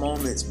those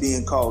moments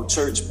being called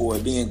church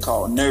boy, being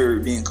called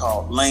nerd, being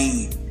called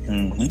lame,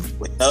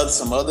 with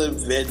some other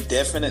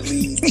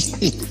definitely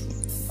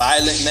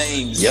violent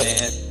names,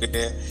 man.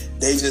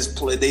 They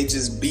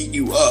just beat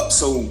you up.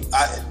 So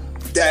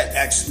that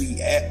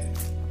actually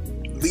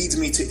leads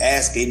me to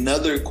ask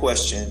another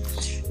question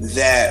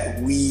that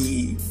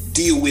we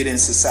deal with in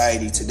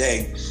society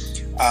today.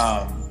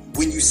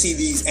 When you see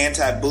these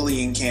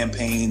anti-bullying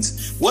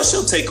campaigns, what's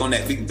your take on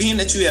that? Being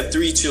that you have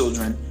 3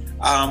 children,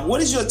 what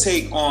is your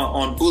take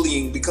on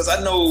bullying? Because I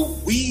know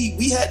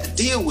we had to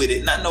deal with it,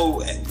 and I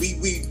know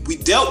we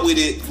dealt with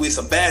it with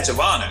a badge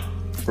of honor.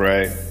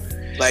 Right.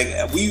 Like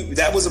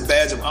that was a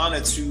badge of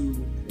honor to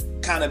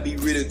kind of be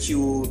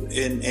ridiculed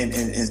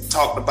and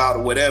talked about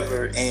or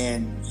whatever,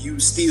 and you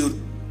still,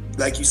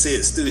 like you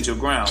said, stood your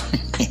ground.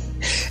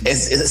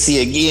 See,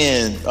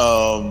 again,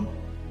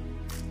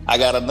 I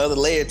got another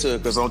layer to it,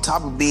 because on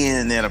top of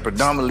being in a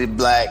predominantly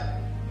black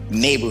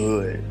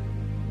neighborhood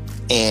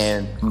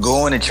and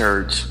going to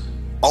church,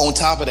 on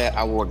top of that,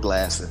 I wore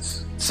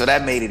glasses. So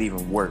that made it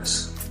even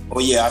worse. Oh,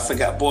 yeah, I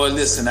forgot. Boy,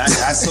 listen, I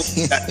yes,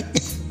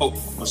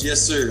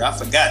 sir. I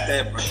forgot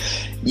that, bro.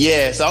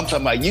 Yeah, so I'm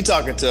talking about you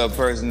talking to a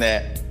person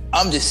that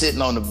I'm just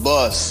sitting on the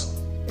bus.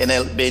 And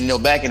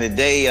then, back in the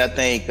day, I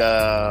think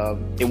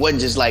it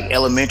wasn't just like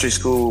elementary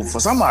school. For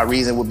some odd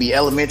reason, it would be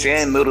elementary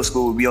and middle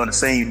school would be on the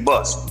same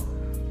bus.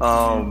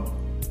 I'm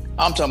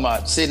talking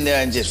about sitting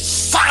there and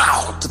just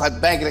foul to my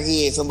back of the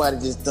head. Somebody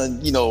just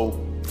done,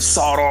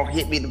 sawed off,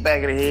 hit me in the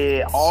back of the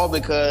head, all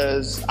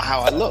because of how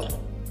I look.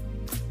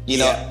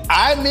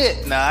 I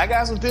admit, now I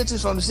got some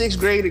pictures from the 6th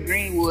grade at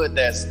Greenwood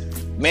I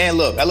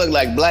look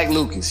like Black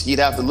Lucas. You'd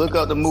have to look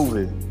up the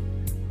movie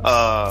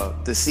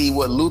to see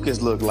what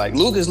Lucas looked like.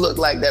 Lucas looked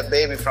like that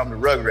baby from the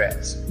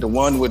Rugrats, the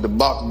one with the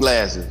box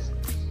glasses.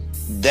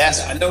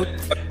 I know what you're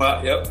talking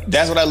about. Yep.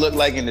 That's what I looked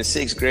like in the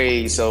 6th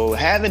grade. So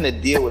having to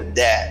deal with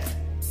that,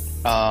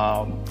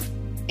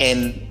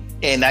 and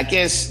I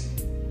guess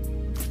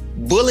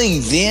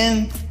bullying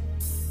then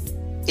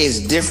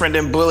is different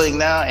than bullying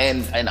now.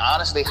 And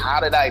honestly, how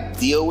did I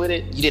deal with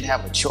it? You didn't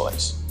have a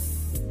choice.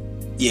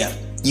 Yeah.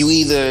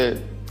 It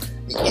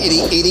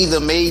either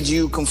made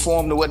you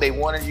conform to what they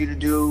wanted you to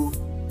do,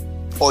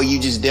 or you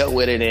just dealt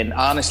with it. And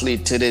honestly,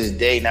 to this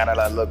day, now that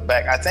I look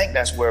back, I think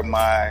that's where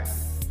my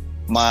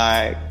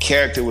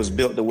character was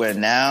built to where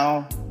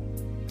now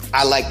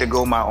I like to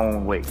go my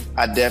own way.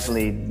 I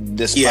definitely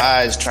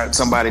despise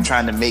somebody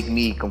trying to make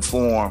me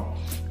conform.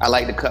 I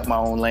like to cut my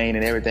own lane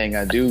in everything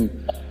I do.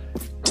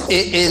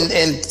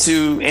 And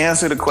to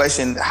answer the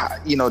question,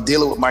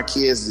 dealing with my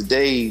kids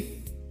today,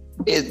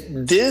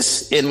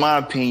 in my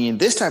opinion,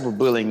 this type of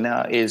bullying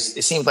now it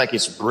seems like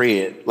it's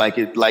bred. Like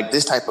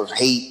this type of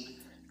hate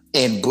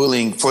and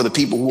bullying for the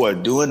people who are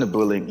doing the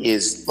bullying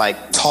is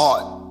like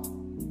taught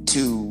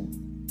to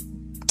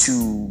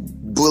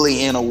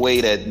bully in a way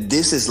that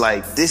this is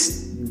like a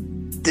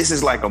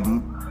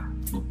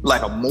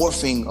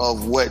morphing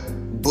of what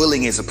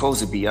bullying is supposed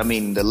to be. I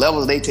mean, the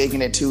levels they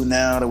taking it to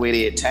now, the way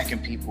they attacking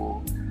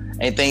people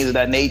and things of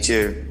that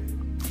nature.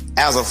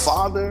 As a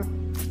father,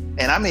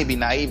 and I may be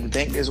naive to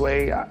think this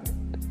way,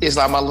 it's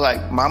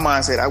like my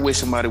mind said, I wish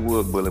somebody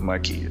would bully my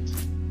kids.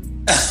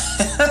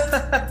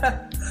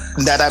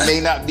 That I may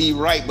not be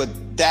right, but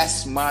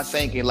that's my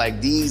thinking.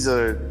 Like these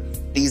are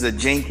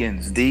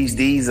Jenkins.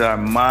 These are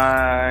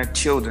my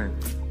children.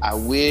 I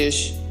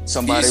wish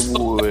somebody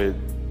would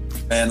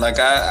man. Like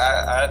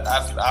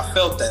I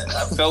felt that.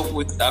 I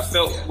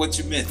felt what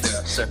you meant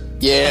there, sir.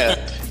 Yeah,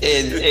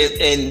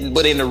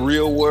 but in the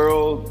real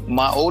world,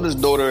 my oldest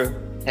daughter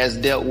has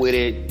dealt with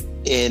it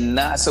in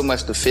not so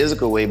much the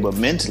physical way, but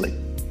mentally.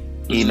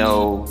 You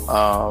know,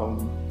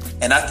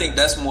 and I think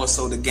that's more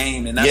so the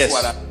game, and that's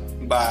what I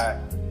mean by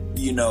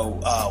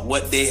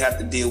what they have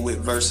to deal with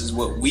versus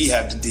what we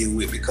have to deal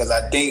with. Because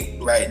I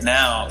think right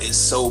now is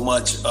so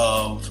much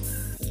of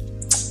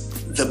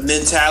the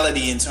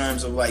mentality in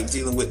terms of like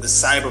dealing with the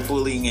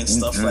cyberbullying and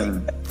stuff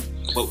like that,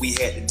 what we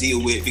had to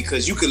deal with,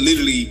 because you could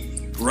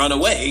literally run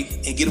away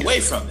and get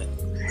away from it.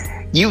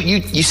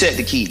 You said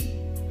the key.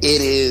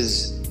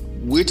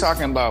 We're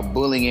talking about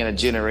bullying in a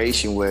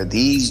generation where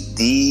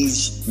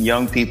these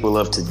young people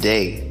of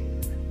today,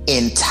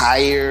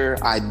 entire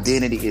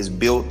identity is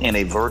built in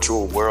a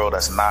virtual world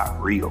that's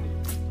not real.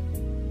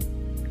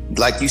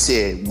 Like you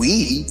said,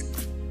 we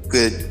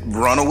could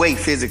run away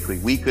physically.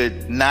 We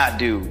could not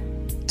do.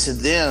 To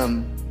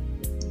them,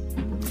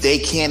 they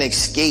can't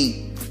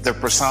escape the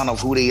persona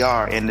of who they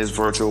are in this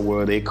virtual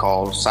world they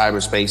call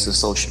cyberspace and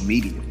social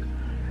media.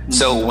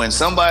 So when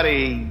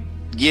somebody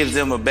gives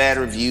them a bad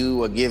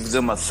review or gives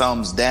them a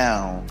thumbs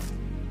down,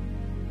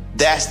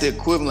 that's the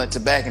equivalent to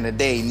back in the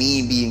day,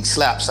 me being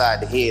slapped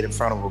side the head in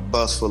front of a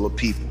bus full of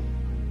people.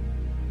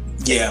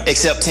 Yeah.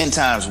 Except 10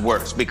 times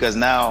worse, because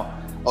now,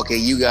 okay,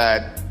 you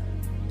got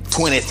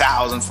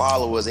 20,000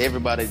 followers.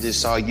 Everybody just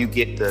saw you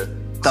get the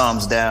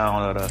thumbs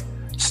down or the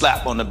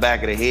slap on the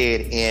back of the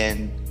head,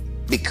 and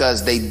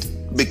because they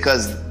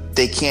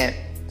can't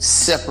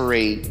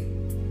separate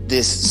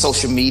this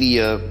social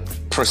media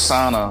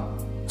persona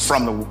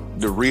from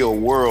the real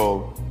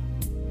world,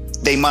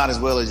 they might as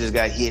well have just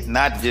got hit,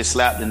 not just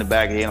slapped in the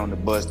back of the head on the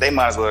bus. They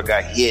might as well have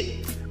got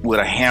hit with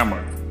a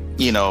hammer.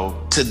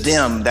 To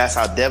them, that's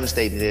how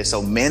devastating it is.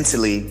 So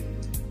mentally,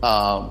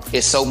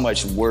 it's so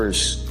much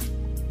worse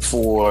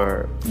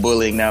for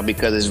bullying now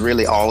because it's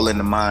really all in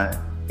the mind.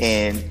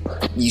 And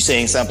you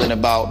saying something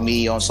about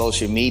me on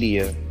social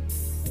media,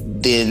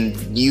 then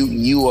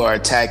you are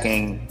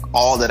attacking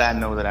all that I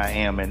know that I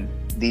am, and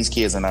these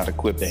kids are not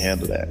equipped to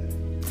handle that.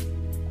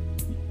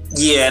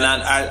 Yeah, and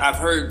I've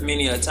heard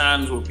many a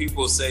times where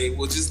people say,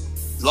 "Well, just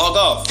log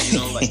off,"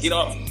 like get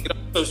off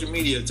social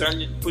media,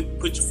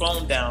 put your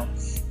phone down.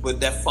 But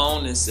that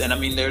phone is, and I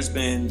mean, there's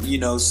been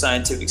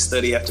scientific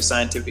study after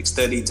scientific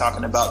study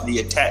talking about the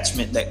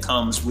attachment that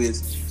comes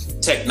with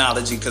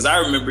technology. Because I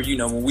remember,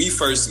 when we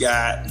first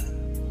got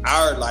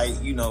our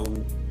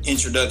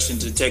introduction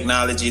to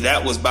technology,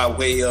 that was by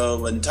way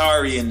of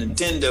Atari and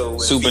Nintendo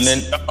and Super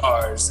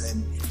VCRs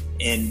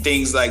and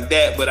things like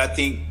that. But I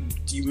think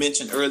you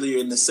mentioned earlier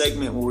in the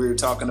segment when we were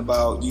talking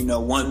about,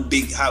 one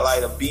big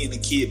highlight of being a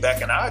kid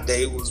back in our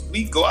day was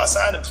we go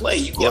outside and play.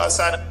 You go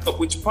outside and up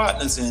with your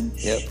partners and,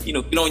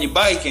 get on your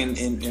bike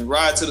and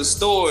ride to the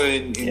store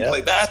and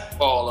play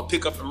basketball or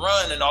pick up and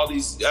run and all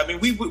these. I mean,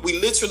 we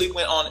literally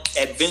went on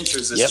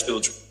adventures as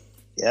children.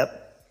 Yep.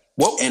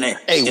 What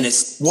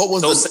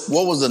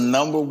was the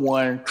number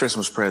one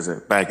Christmas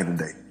present back in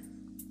the day?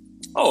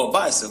 Oh, a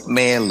bicycle.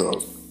 Man,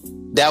 look.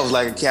 That was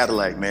like a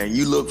Cadillac, man.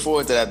 You look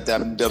forward to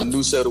that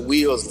new set of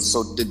wheels,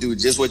 so to do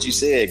just what you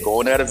said, go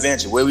on that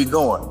adventure. Where we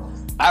going?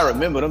 I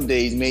remember them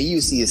days, man.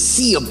 You see a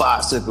sea of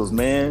bicycles,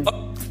 man.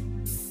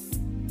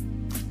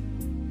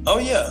 Oh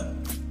yeah.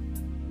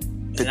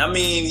 And I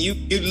mean, you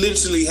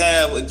literally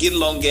have a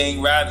get-along gang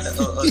riding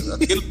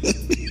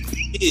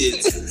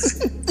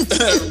kids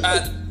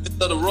riding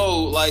the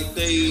road like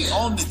they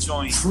on the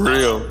joint. For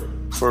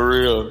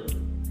real.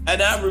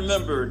 And I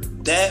remember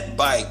that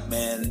bike,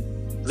 man.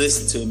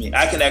 Listen to me.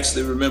 I can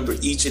actually remember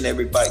each and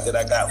every bike that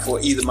I got for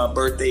either my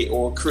birthday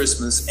or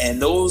Christmas.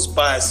 And those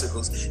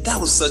bicycles,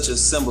 that was such a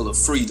symbol of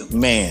freedom.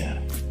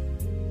 Man,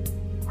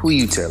 who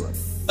you telling?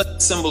 A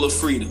symbol of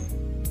freedom.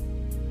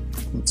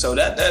 So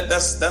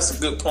that's a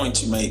good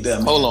point you made there,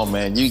 man. Hold on,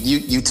 man.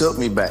 You took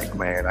me back,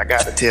 man. I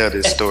got to tell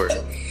this story.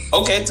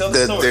 Okay, tell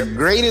the story. The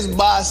greatest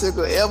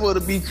bicycle ever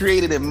to be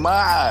created in my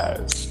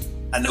eyes.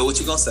 I know what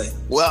you're gonna say.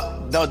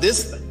 Well, no,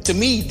 to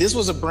me, this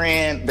was a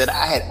brand that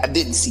I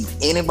didn't see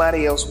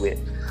anybody else with.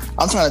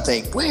 I'm trying to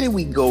think, where did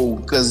we go?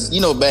 Because,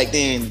 back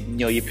then,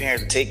 your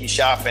parents would take you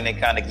shopping and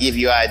kind of give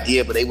you an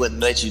idea, but they wouldn't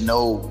let you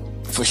know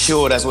for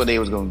sure that's what they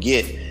was going to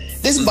get.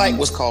 This bike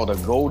was called a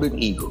Golden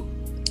Eagle.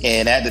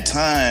 And at the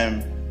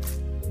time,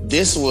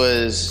 this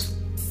was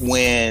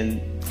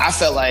when I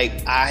felt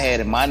like I had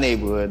in my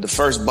neighborhood the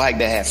first bike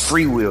that had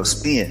freewheel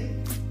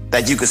spin,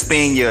 that you could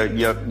spin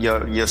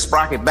your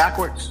sprocket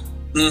backwards.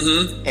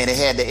 Mm-hmm. And it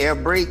had the air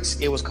brakes.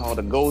 It was called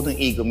a Golden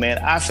Eagle, man.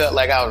 I felt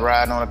like I was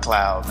riding on a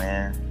cloud,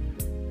 man.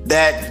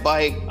 That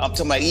bike, I'm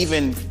talking about,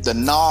 even the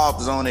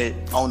knobs on it,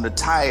 on the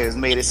tires,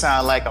 made it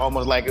sound like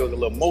almost like it was a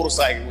little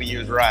motorcycle when you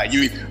was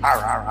riding.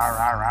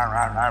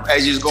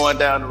 As you was going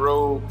down the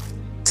road.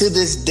 To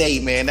this day,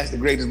 man, that's the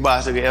greatest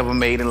bicycle ever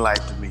made in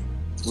life to me.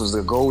 It was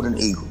the Golden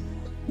Eagle.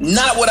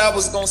 Not what I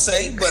was gonna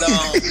say, but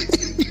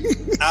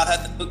I'll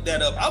have to look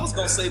that up. I was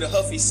gonna say the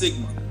Huffy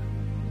Sigma.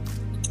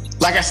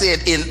 Like I said,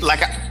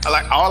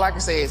 all I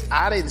can say is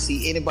I didn't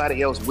see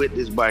anybody else with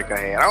this bike I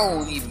had. I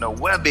don't even know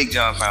where Big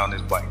John found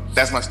this bike.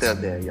 That's my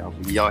stepdad, y'all.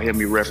 Y'all hear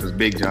me reference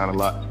Big John a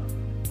lot.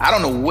 I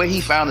don't know where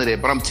he found it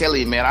at, but I'm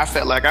telling you, man, I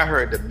felt like I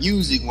heard the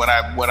music when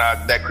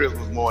I that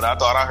Christmas morning. I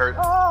thought I heard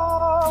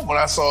when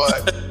I saw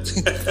it.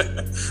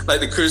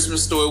 Like the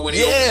Christmas story when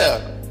he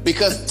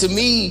because to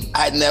me,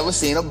 I'd never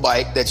seen a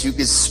bike that you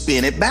could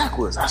spin it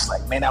backwards. I was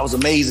like, man, that was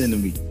amazing to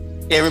me.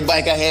 Every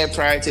bike I had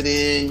prior to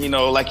then, you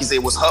know, like you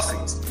said, was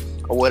Huffies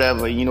or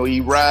whatever. You know,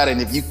 you ride,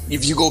 and if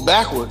you go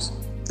backwards,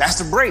 that's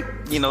the brake.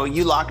 You know,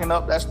 you locking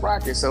up that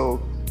sprocket.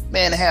 So,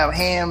 man, to have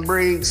hand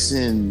brakes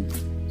and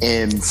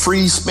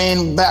free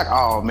spin back,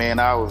 oh man,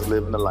 I was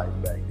living the life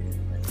back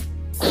then,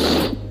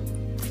 man.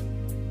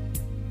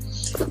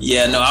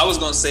 Yeah, no, I was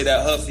gonna say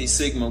that Huffy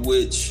Sigma,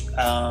 which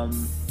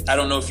I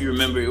don't know if you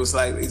remember. It was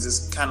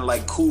this kind of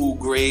like cool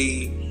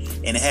gray,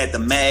 and it had the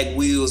mag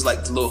wheels,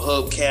 like the little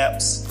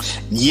hubcaps.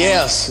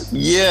 Yes,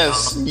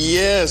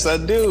 I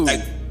do.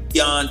 Like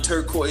beyond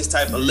turquoise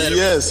type of letter.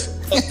 Yes.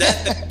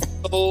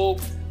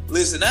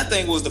 Listen, that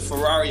thing was the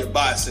Ferrari of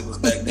bicycles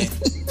back then.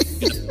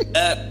 You know,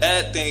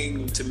 that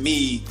thing to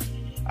me,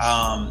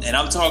 and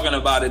I'm talking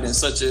about it in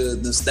such a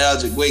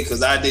nostalgic way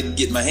because I didn't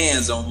get my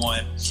hands on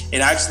one.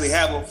 And I actually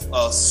have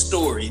a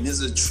story, and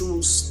this is a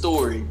true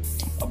story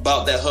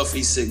about that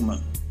Huffy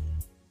Sigma.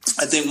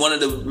 I think one of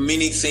the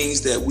many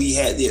things that we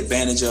had the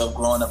advantage of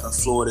growing up in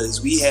Florida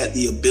is we had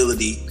the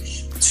ability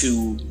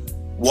to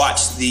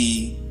watch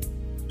the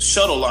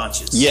shuttle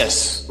launches.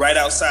 Yes. Right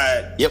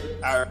outside Yep.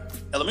 our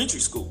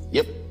elementary school.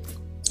 Yep.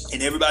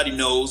 And everybody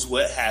knows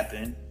what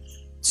happened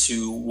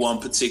to one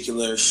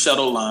particular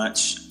shuttle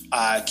launch.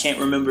 I can't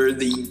remember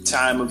the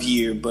time of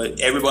year, but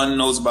everyone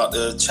knows about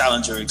the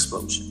Challenger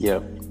explosion.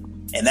 Yep.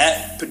 And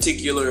that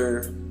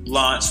particular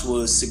launch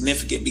was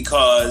significant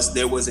because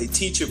there was a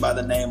teacher by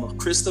the name of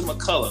Krista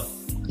McCullough,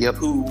 Yep.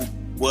 who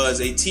was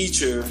a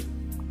teacher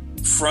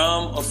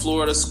from a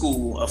Florida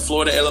school, a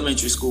Florida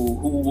elementary school,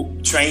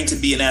 who trained to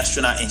be an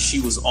astronaut, and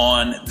she was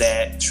on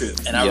that trip.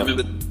 And I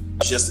remember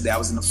yesterday, I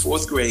was in the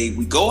 4th grade.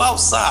 We go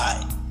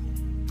outside,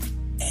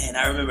 and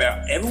I remember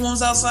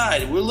everyone's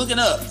outside, and we're looking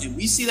up, and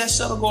we see that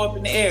shuttle go up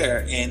in the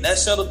air, and that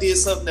shuttle did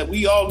something that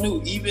we all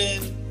knew,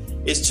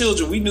 even as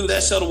children, we knew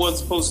that shuttle wasn't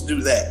supposed to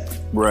do that.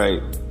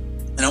 Right.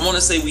 And I want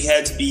to say we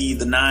had to be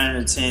the 9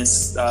 or 10,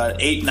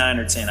 8, 9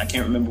 or 10. I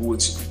can't remember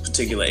which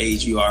particular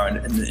age you are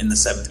in the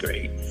 7th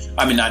grade.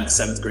 I mean, not in the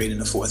 7th grade, in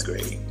the 4th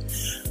grade.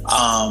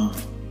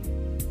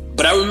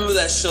 But I remember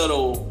that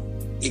shuttle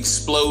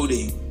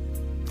exploding,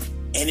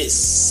 and it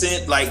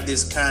sent like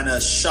this kind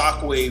of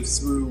shockwave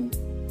through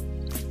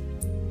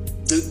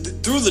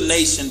the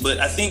nation. But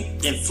I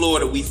think in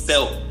Florida we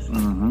felt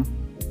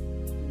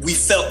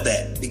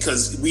that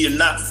because we are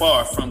not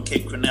far from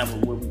Cape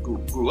Canaveral where we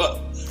grew up,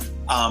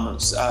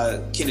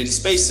 Kennedy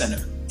Space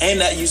Center, and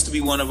that used to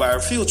be one of our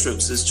field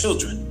trips as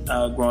children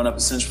growing up in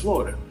Central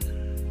Florida.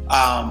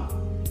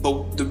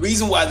 But the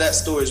reason why that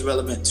story is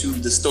relevant to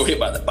the story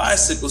about the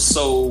bicycle,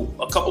 so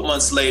a couple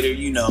months later,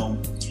 you know,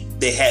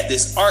 they had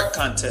this art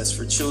contest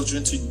for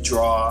children to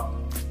draw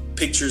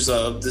pictures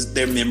of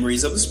their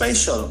memories of the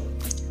space shuttle.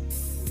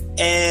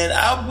 And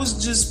I was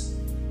just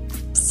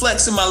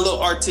flexing my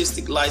little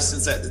artistic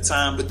license at the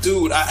time, but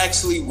dude, I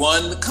actually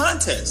won the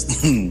contest.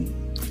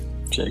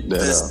 Check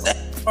that out. That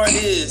part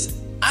is,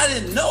 I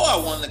didn't know I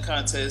won the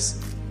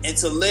contest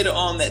until later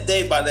on that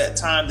day. By that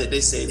time that they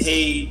said,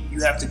 hey,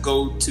 you have to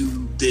go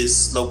to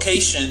this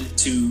location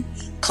to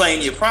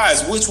claim your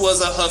prize, which was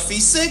a Huffy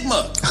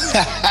Sigma.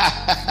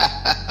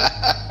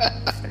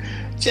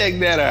 Check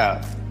that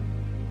out.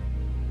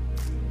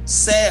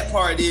 Sad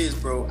part is,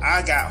 bro,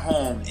 I got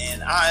home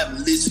and I am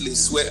literally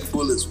sweating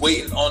bullets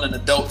waiting on an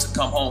adult to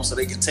come home so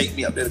they can take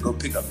me up there to go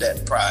pick up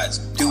that prize.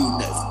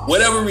 Dude, for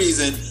whatever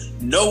reason,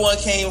 no one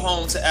came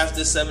home till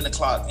after 7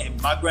 o'clock,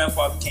 and my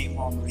grandfather came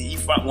home.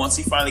 Once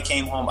he finally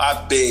came home,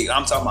 I begged.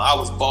 I'm talking about I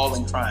was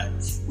bawling, crying.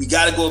 We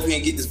got to go up here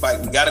and get this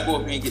bike.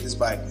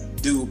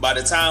 Dude, by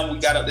the time we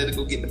got up there to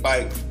go get the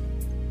bike,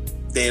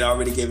 they had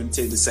already given it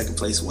to the second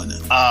place winner.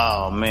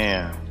 Oh,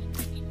 man.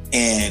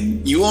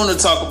 And you want to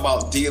talk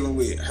about dealing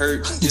with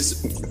hurt,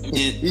 disappointment,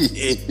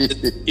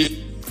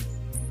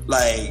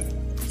 like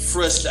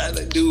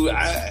frustrated. Dude,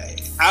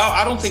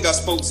 I don't think I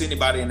spoke to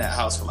anybody in that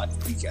house for like a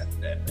week after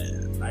that,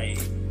 man. Like,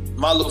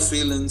 my little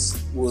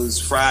feelings was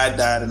fried,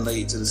 dyed, and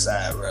laid to the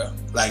side, bro.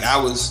 Like, I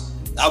was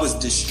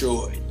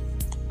destroyed.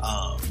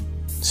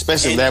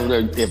 Especially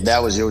if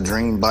that was your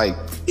dream bike.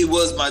 It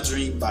was my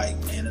dream bike,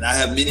 man. And I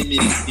have many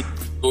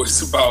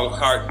stories about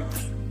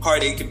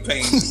heartache and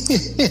pain.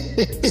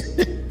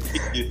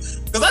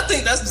 Because I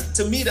think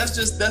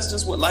that's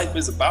just what life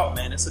is about,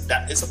 man. It's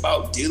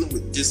about dealing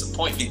with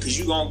disappointment, because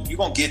you're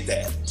gonna get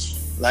that.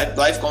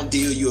 Life gonna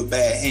deal you a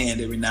bad hand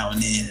every now and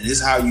then, and this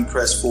is how you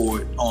press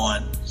forward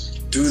on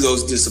through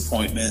those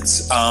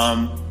disappointments.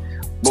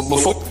 But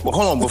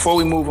before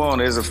we move on,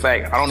 there's a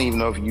fact. I don't even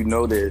know if you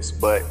know this,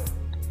 but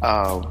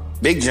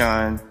Big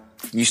John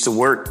used to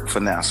work for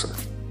NASA.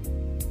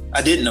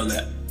 I didn't know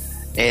that.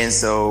 And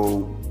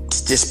so,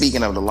 just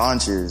speaking of the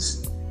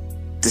launches,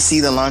 to see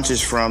the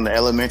launches from the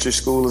elementary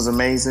school is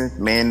amazing.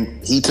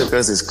 Man, he took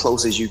us as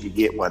close as you could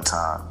get one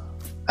time,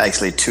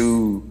 actually,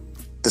 to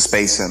the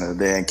Space Center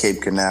there in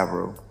Cape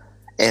Canaveral.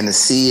 And to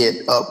see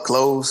it up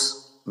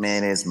close,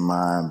 man, it's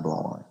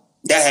mind-blowing.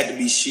 That had to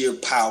be sheer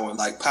power,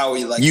 like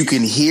you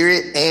can hear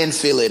it and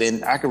feel it.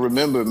 And I can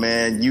remember,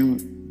 man, you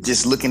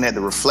just looking at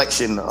the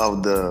reflection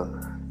of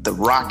the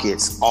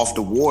rockets off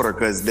the water,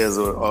 because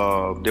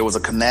there was a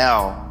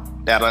canal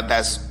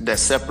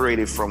that's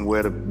separated from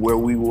where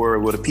we were,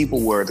 where the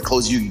people were. The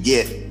closer you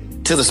get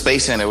to the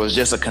Space Center, it was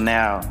just a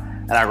canal.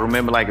 And I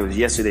remember like it was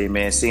yesterday,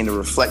 man, seeing the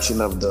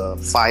reflection of the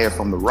fire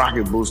from the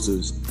rocket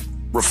boosters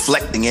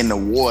reflecting in the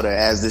water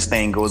as this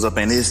thing goes up.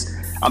 And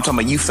I'm talking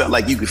about, you felt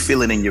like you could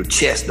feel it in your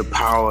chest, the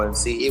power. And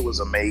see, it was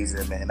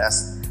amazing, man.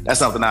 That's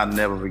something I'll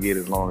never forget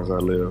as long as I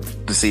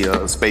live, to see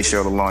a space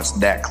shuttle launch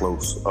that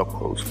close, up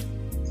close.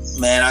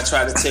 Man, I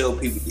try to tell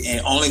people,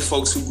 and only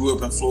folks who grew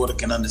up in Florida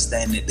can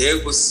understand that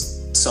there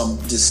was some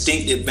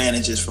distinct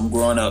advantages from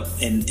growing up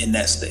in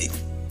that state.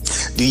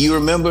 Do you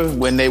remember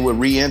when they would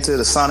re-enter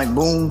the sonic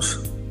booms?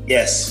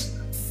 Yes,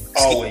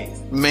 always.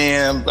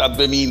 Man,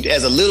 I mean,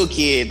 as a little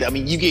kid, I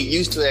mean, you get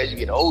used to it as you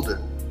get older.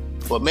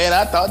 But man,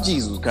 I thought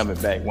Jesus was coming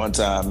back one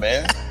time,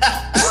 man.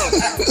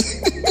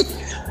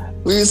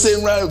 We were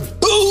sitting around,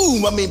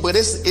 boom! I mean, but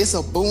it's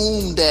a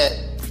boom that,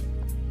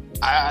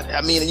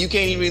 I mean, you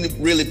can't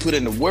even really put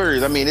into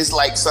words. I mean, it's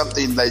like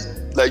something like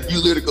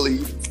you literally,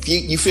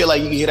 you feel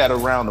like you can hear that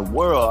around the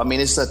world. I mean,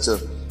 it's such a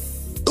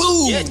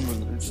boom. Yeah,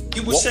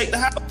 it would shake the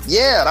house.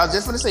 Yeah, I was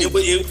just going to say. It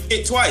would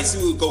hit twice.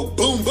 It would go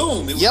boom,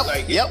 boom. It yep, was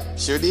like, yep,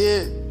 sure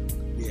did.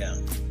 Yeah.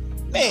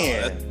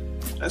 Man.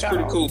 That's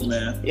pretty cool,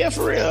 man. Yeah,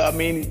 for real. I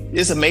mean,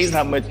 it's amazing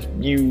how much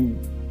you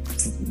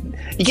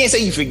can't say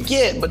you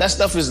forget, but that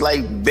stuff is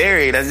like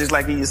buried. That's just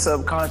like in your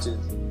subconscious.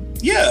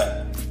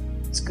 Yeah.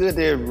 It's good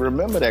to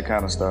remember that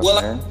kind of stuff,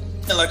 man.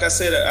 And like I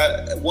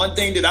said, one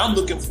thing that I'm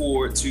looking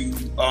forward to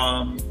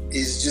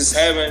is just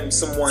having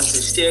someone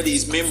to share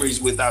these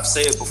memories with. I've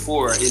said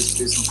before, it's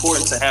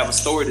important to have a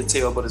story to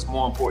tell, but it's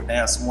more important to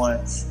have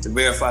someone to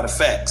verify the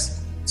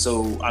facts.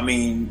 So, I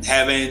mean,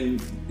 having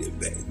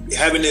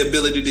the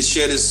ability to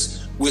share this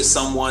with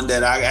someone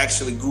that I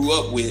actually grew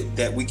up with,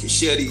 that we can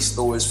share these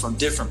stories from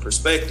different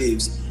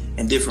perspectives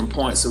and different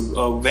points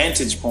of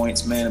vantage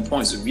points, man, and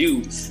points of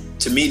view.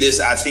 To me,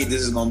 I think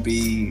this is going to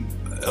be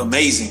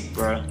amazing,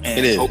 bro. And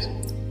it is.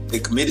 They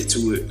committed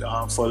to it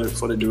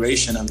for the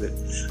duration of it.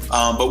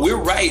 But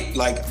we're right,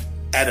 like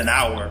at an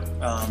hour,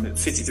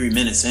 53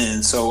 minutes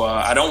in. So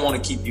I don't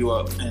want to keep you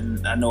up,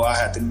 and I know I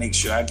have to make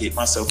sure I get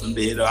myself in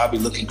bed, or I'll be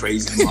looking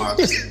crazy tomorrow.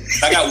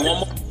 I got one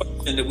more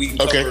question that we can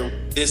cover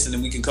this, and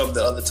then we can cover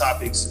the other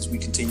topics as we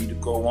continue to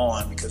go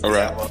on, because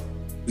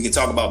we can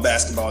talk about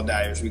Basketball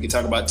Diaries. We can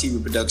talk about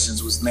TV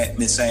Productions with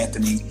Miss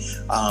Anthony.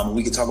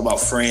 We can talk about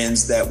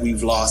friends that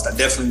we've lost. I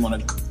definitely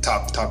want to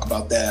talk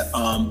about that.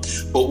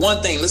 But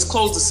one thing, let's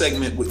close the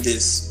segment with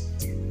this.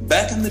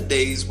 Back in the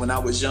days when I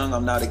was young,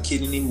 I'm not a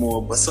kid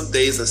anymore, but some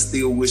days I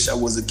still wish I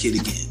was a kid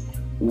again.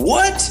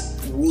 What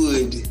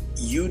would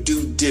you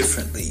do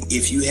differently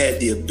if you had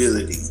the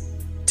ability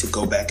to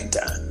go back in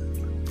time?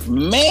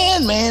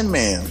 Man.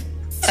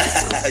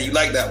 You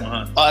like that one,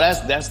 huh? Oh,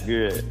 that's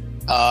good.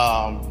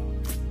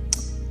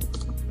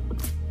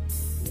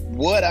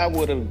 What I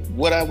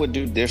would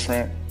do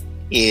different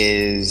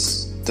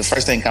is, the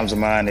first thing that comes to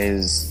mind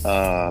is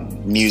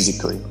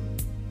musically.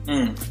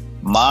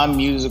 My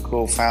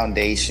musical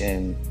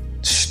foundation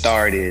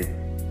started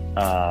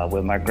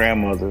with my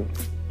grandmother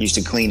used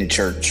to clean the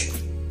church.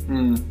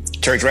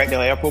 Church right there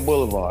on Airport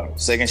Boulevard,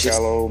 Second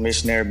Shiloh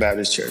Missionary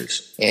Baptist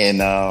Church. And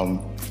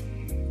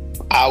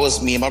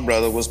me and my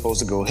brother was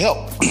supposed to go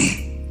help.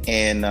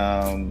 And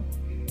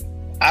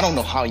I don't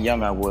know how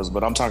young I was,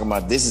 but I'm talking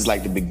about, this is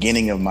like the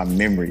beginning of my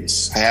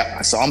memories.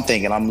 So I'm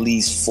thinking I'm at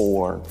least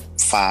 4,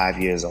 5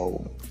 years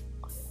old.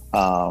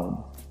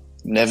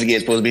 Never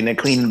forget, supposed to be in there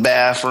cleaning the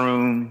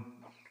bathroom.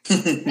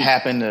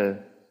 Happened to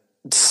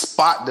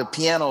spot the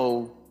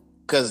piano,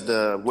 because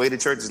the way the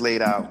church is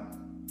laid out,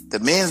 the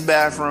men's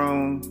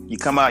bathroom, you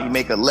come out, you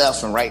make a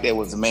left, and right there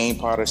was the main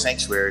part of the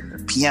sanctuary.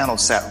 The piano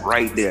sat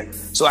right there.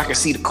 So I could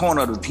see the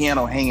corner of the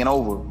piano hanging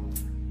over.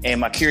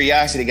 And my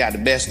curiosity got the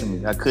best of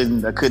me. I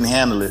couldn't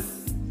handle it.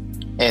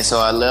 And so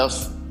I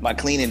left my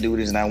cleaning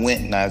duties and I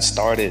went and I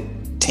started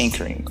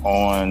tinkering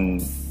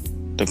on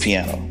the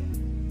piano.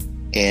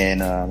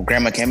 And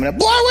grandma came in and,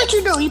 boy, what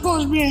you doing? You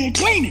supposed to be in here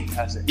cleaning.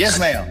 I said, yes,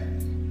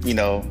 ma'am. You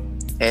know,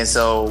 and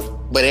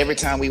so, but every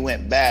time we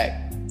went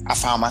back, I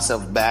found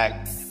myself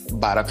back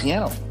by the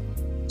piano.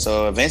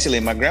 So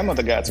eventually my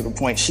grandmother got to the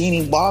point she didn't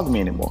even bother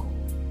me anymore.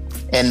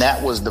 And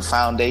that was the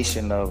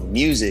foundation of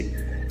music.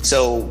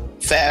 So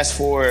fast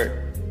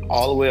forward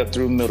all the way up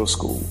through middle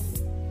school.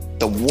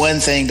 The one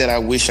thing that I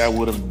wish I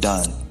would have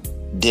done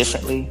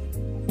differently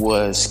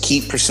was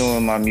keep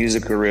pursuing my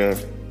music career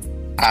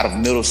out of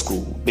middle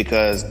school,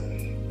 because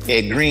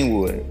at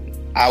Greenwood,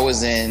 I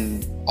was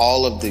in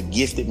all of the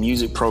gifted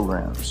music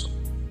programs,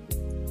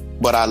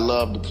 but I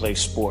love to play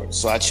sports.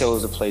 So I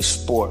chose to play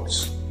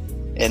sports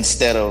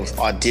instead of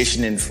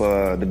auditioning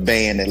for the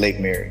band at Lake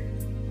Mary.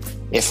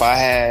 if I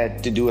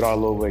had to do it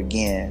all over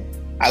again,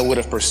 I would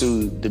have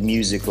pursued the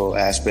musical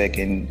aspect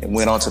and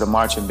went on to the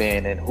marching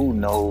band, and who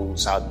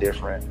knows how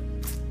different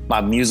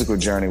my musical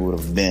journey would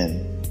have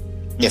been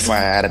if I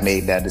had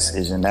made that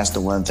decision. That's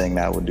the one thing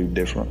that I would do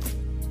different.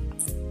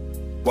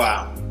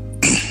 Wow.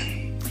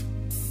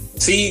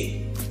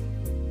 See,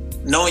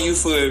 knowing you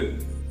for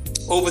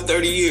over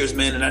 30 years,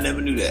 man, and I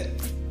never knew that.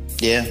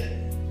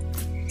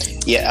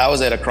 Yeah, I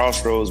was at a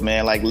crossroads,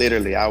 man. Like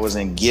literally, I was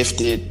in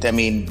gifted. I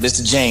mean,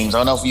 Mr. James.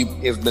 I don't know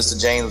if Mr.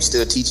 James was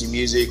still teaching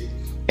music,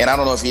 and I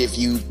don't know if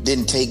you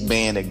didn't take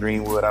band at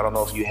Greenwood. I don't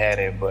know if you had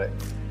it, but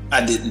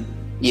I didn't.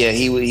 Yeah,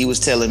 he was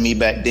telling me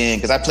back then,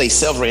 because I played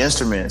several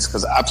instruments.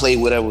 Because I played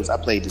whatever. I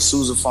played the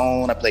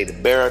sousaphone, I played the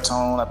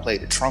baritone, I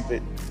played the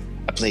trumpet,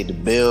 I played the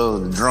bell,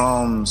 the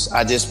drums.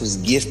 I just was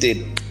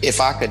gifted. If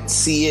I could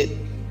see it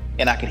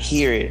and I could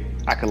hear it,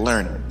 I could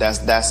learn it.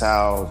 That's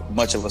how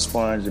much of a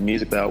sponge the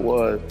music that I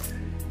was.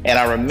 And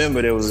I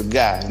remember there was a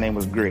guy, his name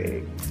was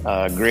Greg.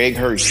 Greg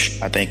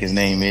Hirsch, I think his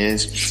name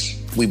is.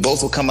 We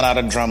both were coming out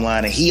of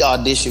drumline, and he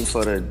auditioned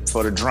for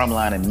the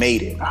drumline and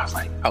made it.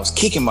 I was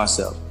kicking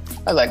myself.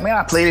 I was like, man,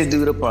 I played this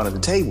dude up under the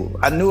table.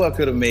 I knew I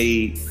could have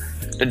made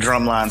the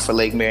drumline for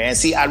Lake Mary. And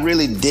see, I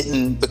really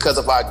didn't, because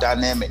of our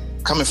dynamic.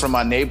 Coming from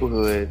my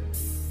neighborhood,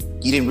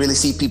 you didn't really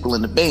see people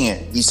in the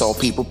band. You saw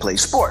people play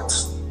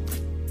sports,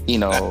 you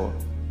know.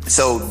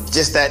 So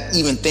just that,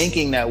 even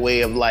thinking that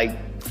way of like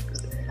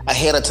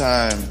ahead of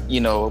time,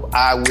 you know,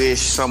 I wish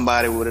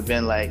somebody would have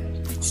been like,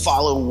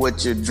 follow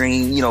what your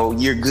dream, you know,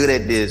 you're good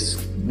at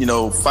this, you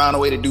know, find a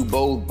way to do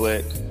both.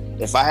 But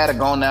if I had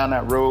gone down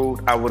that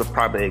road, I would have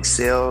probably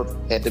excelled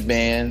at the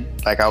band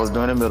like I was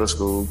doing in middle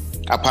school.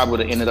 I probably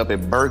would have ended up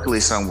at Berkeley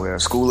somewhere,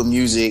 School of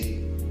Music,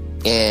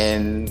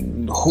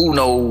 and who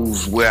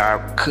knows where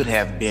I could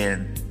have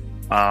been.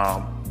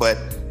 But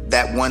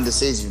that one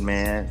decision,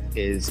 man,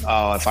 is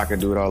if I could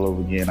do it all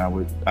over again,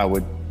 I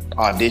would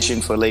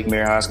audition for Lake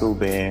Mary High School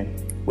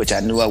band, which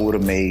I knew I would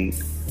have made,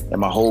 and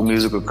my whole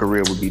musical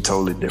career would be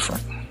totally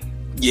different.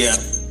 Yeah.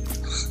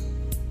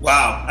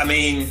 Wow. I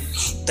mean,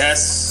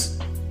 that's.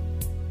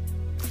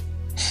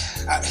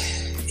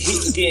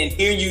 Again,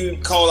 hearing you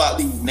call out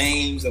these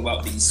names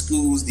about these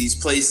schools, these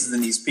places,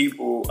 and these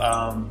people,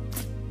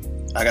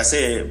 like I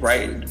said,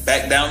 right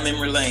back down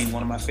memory lane,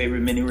 one of my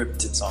favorite Minnie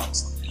Riperton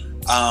songs.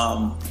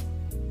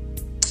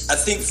 I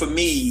think for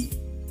me,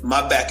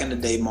 my back in the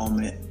day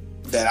moment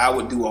that I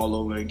would do all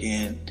over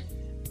again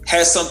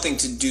has something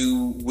to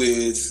do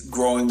with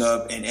growing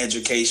up and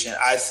education.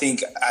 I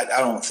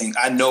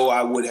know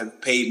I would have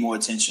paid more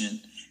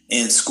attention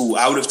in school.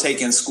 I would have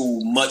taken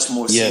school much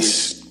more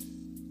seriously.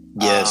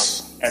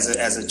 Yes.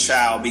 As a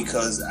child,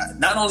 because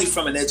not only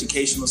from an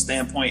educational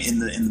standpoint in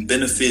the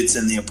benefits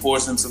and the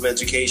importance of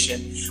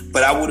education,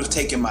 but I would have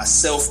taken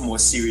myself more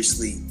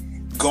seriously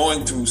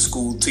going through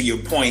school, to your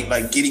point,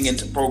 like getting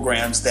into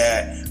programs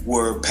that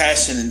were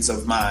passions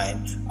of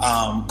mine,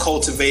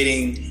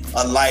 cultivating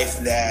a life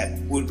that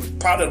would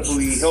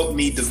probably help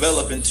me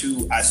develop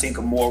into, I think,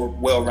 a more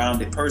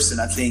well-rounded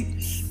person. I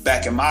think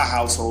back in my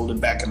household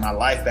and back in my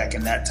life, back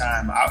in that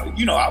time,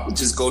 I would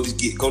just go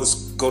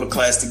to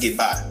class to get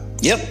by.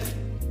 Yep.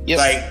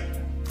 Like,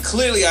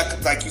 clearly,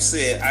 like you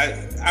said,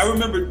 I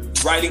remember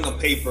writing a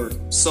paper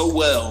so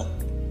well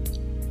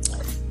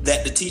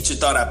that the teacher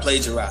thought I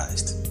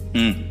plagiarized.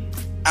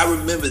 I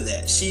remember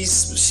that. She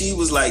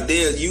was like,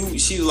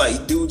 she was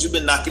like, dude, you've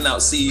been knocking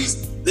out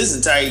C's this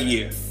entire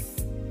year.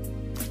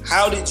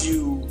 How did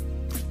you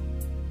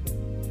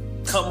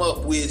come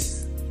up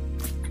with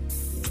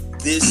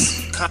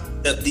this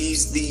concept,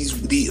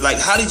 these like,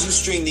 how did you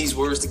string these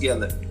words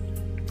together?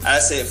 I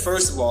said,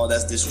 first of all,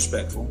 that's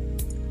disrespectful.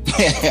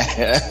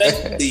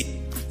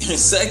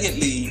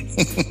 Secondly,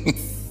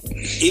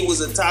 it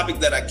was a topic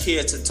that I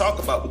cared to talk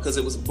about because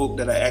it was a book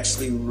that I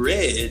actually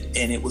read,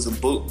 and it was a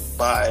book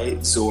by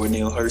Zora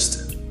Neale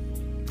Hurston.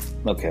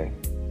 Okay.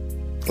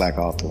 Black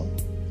author.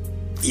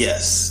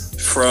 Yes,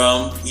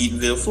 from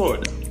Eatonville,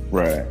 Florida.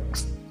 Right.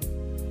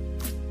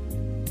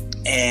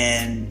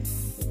 And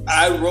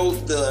I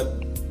wrote the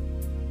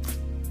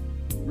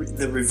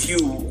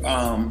review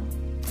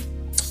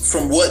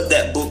from what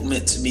that book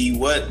meant to me,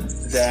 what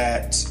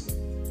that,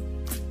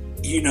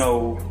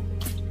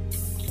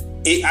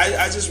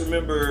 I just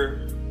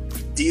remember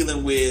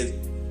dealing with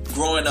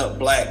growing up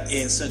Black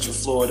in Central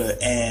Florida,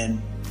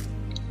 and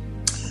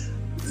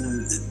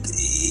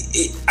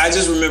I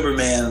just remember,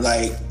 man,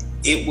 like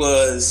it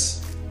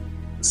was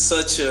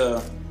such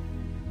a,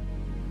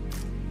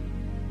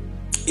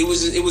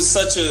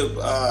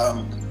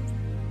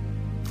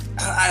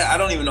 I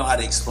don't even know how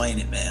to explain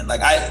it, man.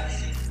 Like I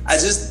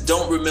just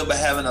don't remember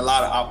having a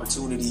lot of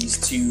opportunities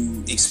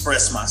to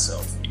express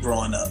myself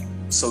growing up,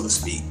 so to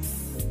speak.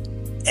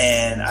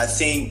 And I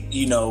think,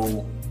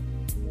 to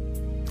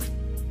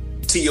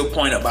your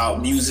point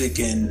about music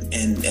and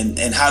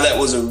how that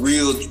was a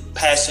real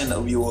passion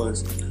of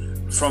yours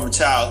from a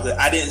childhood,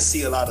 I didn't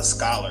see a lot of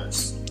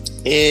scholars.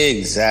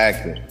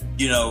 Exactly.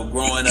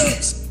 Growing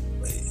up,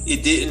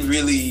 it didn't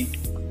really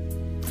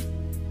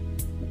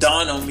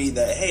dawned on me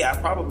that, hey, I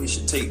probably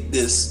should take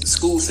this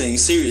school thing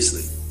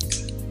seriously.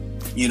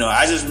 You know,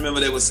 I just remember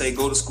they would say,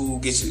 go to school,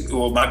 get you,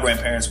 well, my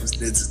grandparents was,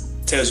 it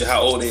tells you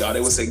how old they are. They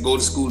would say, go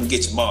to school and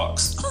get your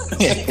marks.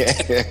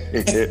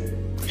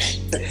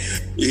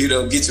 You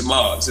know, get your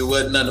marks. It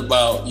wasn't nothing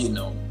about, you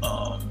know,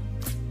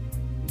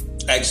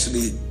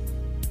 actually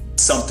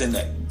something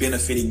that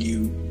benefited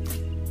you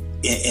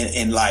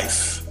in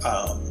life.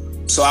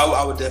 So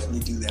I would definitely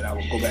do that. I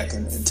would go back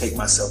and take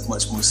myself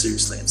much more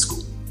seriously in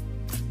school.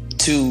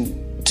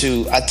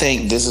 I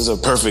think this is a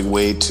perfect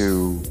way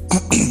to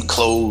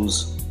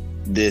close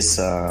this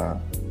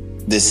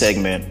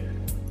segment,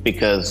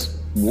 because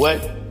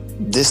what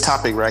this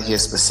topic right here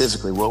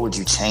specifically, what would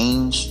you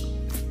change?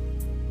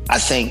 I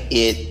think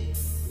it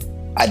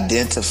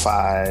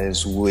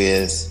identifies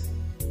with,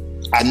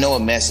 I know, a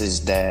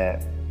message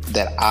that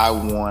I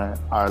want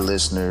our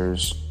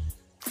listeners,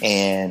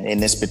 and in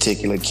this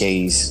particular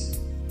case,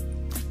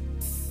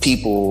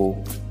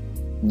 people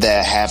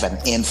that have an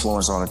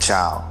influence on a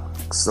child.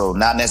 So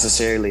not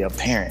necessarily a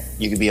parent.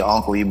 You could be an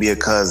uncle, you could be a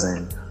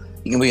cousin,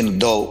 you can be an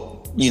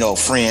adult, you know,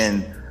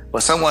 friend,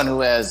 but someone who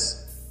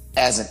has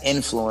an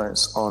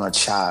influence on a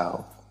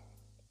child.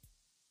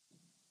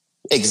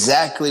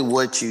 Exactly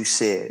what you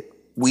said.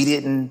 We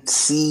didn't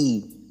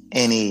see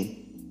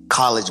any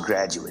college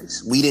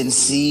graduates. We didn't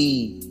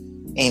see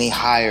any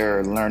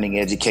higher learning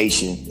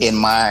education in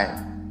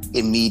my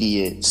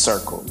immediate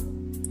circle.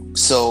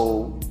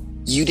 So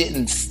you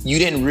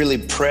didn't really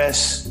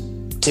press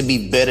to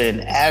be better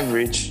than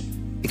average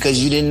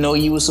because you didn't know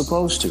you were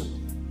supposed to.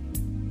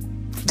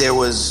 There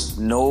was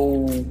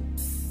no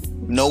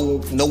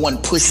one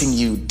pushing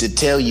you to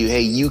tell you,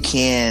 hey, you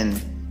can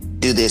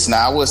do this.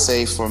 Now, I would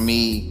say for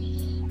me,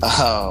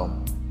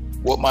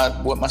 what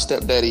my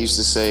stepdaddy used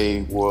to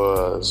say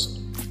was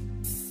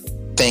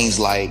things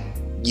like,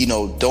 you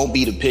know, don't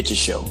be the picture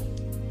show.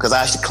 Because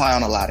I used to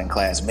clown a lot in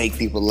class, make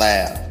people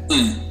laugh.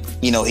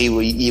 You know, he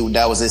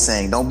that was his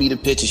saying, don't be the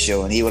picture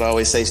show. And he would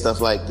always say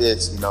stuff like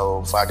this, you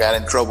know, if I got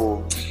in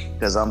trouble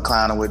because I'm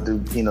clowning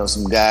with you know,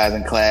 some guys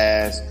in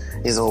class,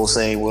 his whole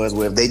saying was,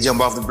 well, if they jump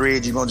off the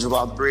bridge, you're going to jump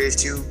off the bridge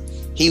too.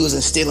 He was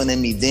instilling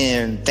in me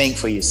then, think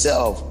for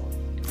yourself.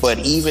 But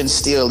even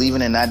still,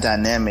 even in that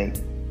dynamic,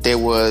 there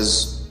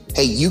was,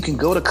 hey, you can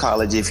go to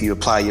college if you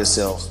apply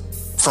yourself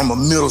from a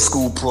middle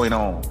school point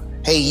on.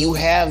 Hey, you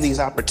have these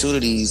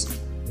opportunities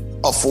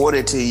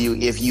afforded to you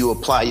if you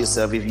apply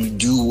yourself, if you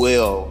do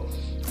well.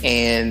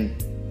 And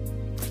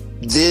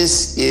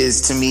this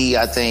is, to me,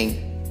 I think,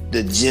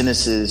 the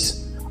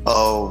genesis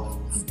of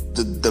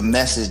the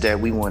message that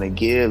we want to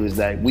give, is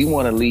that we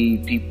want to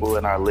leave people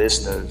and our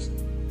listeners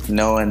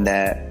knowing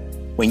that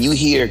when you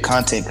hear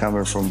content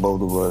coming from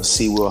both of us,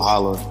 C. Will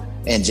Holler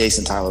and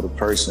Jason Tyler the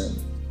person,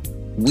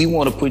 we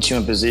want to put you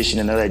in position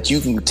to know that you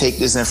can take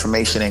this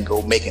information and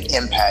go make an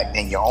impact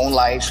in your own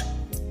life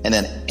and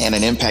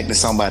an impact in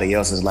somebody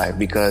else's life.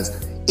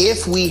 Because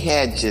if we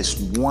had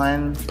just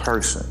one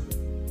person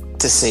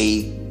to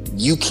say,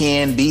 you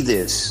can be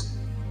this,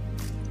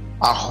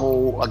 our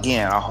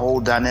whole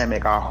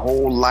dynamic, our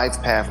whole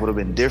life path would have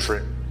been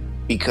different.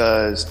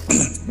 Because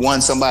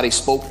one, somebody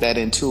spoke that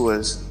into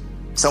us.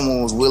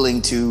 Someone was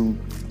willing to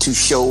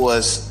show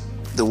us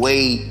the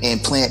way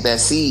and plant that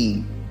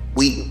seed.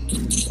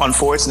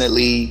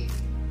 Unfortunately,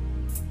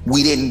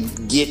 we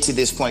didn't get to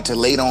this point till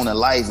late on in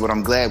life, but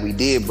I'm glad we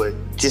did. But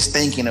just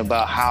thinking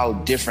about how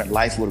different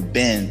life would have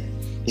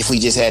been if we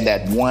just had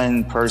that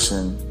one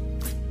person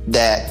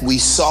that we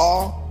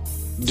saw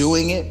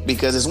doing it.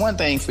 Because it's one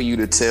thing for you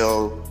to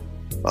tell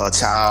a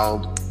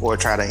child or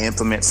try to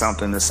implement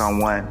something to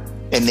someone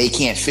and they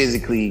can't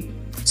physically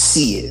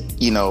see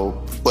it, you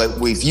know. But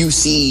if you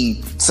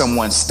see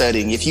someone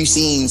studying, if you've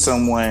seen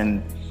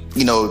someone,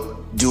 you know,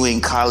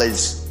 doing college,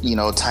 you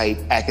know, type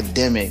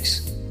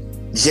academics,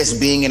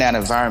 just being in that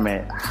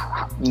environment,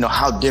 you know,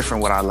 how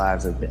different would our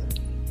lives have been?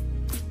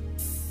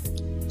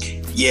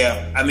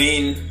 Yeah, I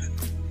mean,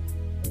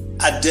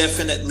 I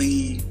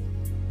definitely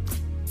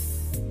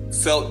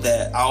felt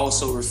that. I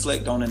also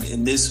reflect on it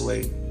in this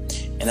way,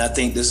 and I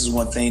think this is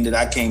one thing that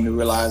I came to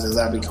realize as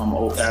I became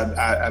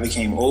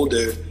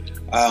older,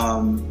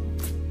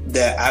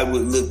 that I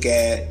would look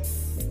at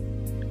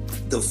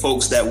the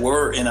folks that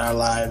were in our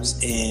lives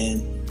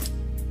and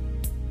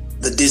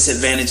the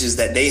disadvantages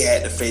that they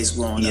had to face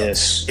growing up.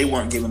 They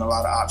weren't given a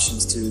lot of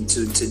options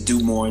to do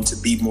more and to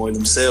be more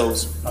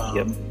themselves.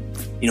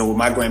 You know, with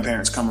my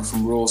grandparents coming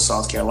from rural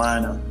South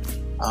Carolina,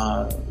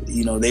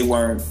 you know, they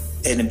weren't,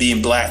 and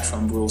being black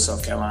from rural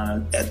South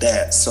Carolina at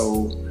that.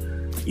 So,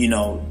 you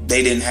know,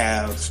 they didn't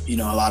have, you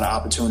know, a lot of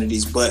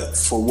opportunities, but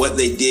for what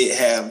they did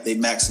have, they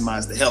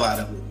maximized the hell out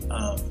of it.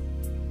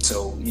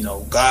 So, you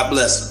know, God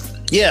bless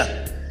them.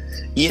 Yeah.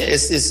 Yeah,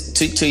 it's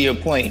to your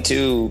point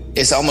too.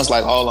 It's almost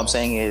like all I'm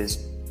saying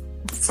is,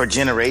 for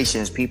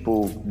generations,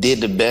 people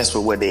did the best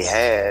with what they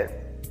had,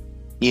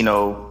 you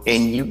know,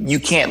 and you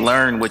can't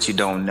learn what you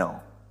don't know.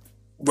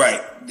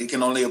 Right. They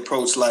can only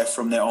approach life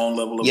from their own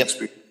level of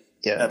experience.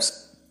 Yeah.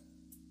 Absolutely.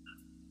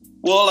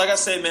 Well, like I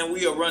said, man,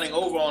 we are running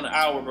over on the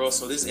hour, bro.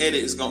 So this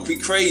edit is gonna be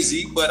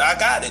crazy, but I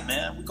got it,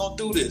 man. We're gonna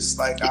do this.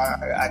 Like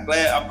I'm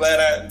glad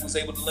I was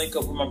able to link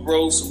up with my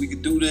bro so we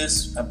could do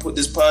this and put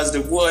this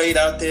positive word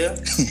out there.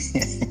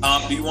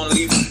 Do you want to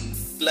leave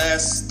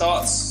last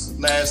thoughts,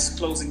 last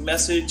closing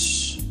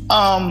message?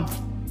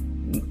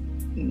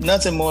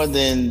 Nothing more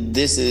than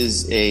this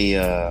is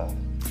a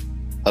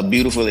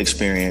beautiful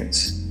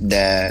experience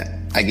that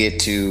I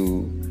get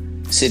to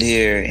sit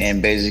here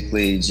and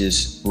basically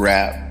just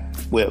rap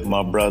with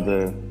my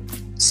brother,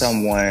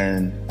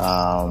 someone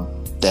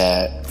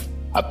that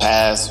our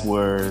paths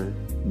were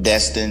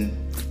destined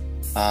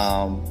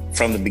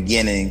from the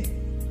beginning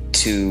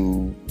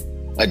to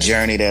a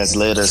journey that's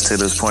led us to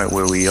this point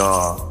where we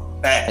are.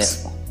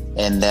 Facts.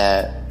 And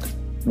that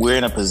we're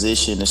in a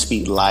position to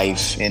speak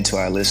life into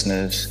our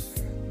listeners,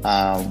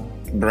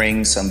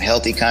 bring some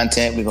healthy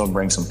content. We're going to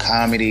bring some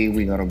comedy.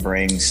 We're going to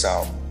bring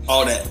some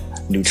all that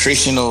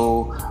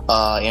nutritional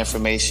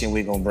information.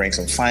 We're going to bring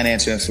some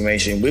financial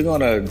information. We're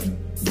going to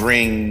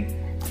bring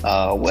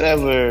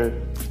whatever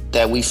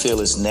that we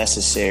feel is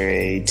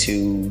necessary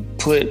to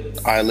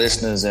put our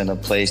listeners in a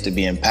place to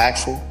be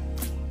impactful,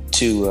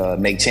 to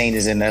make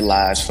changes in their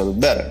lives for the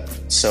better.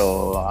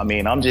 So, I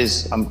mean, I'm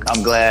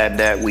glad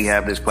that we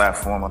have this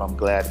platform, and I'm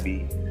glad to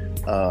be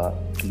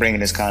bringing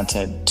this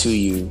content to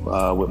you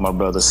with my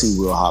brother C.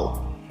 Will Holla.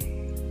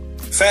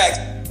 Fact.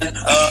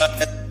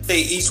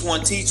 Say each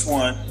one teach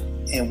one,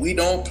 and we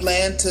don't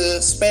plan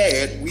to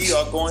spare it. We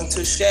are going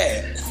to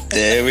share.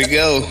 There we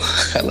go.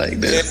 I like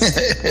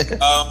that.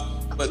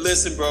 But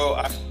listen, bro,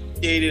 I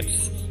appreciate it.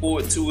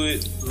 Forward to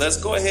it. Let's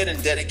go ahead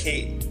and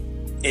dedicate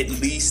at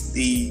least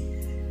the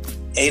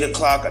 8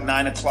 o'clock or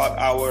 9 o'clock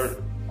hour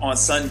on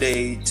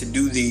Sunday to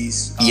do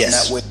these.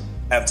 Yes. That way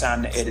we have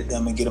time to edit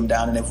them and get them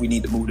down. And if we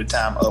need to move the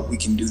time up, we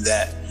can do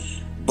that.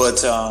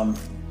 But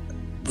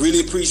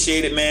really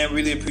appreciate it, man.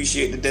 Really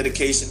appreciate the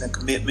dedication and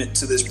commitment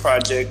to this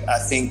project. I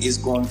think is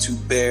going to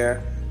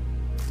bear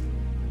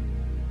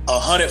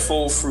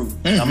 100-fold fruit.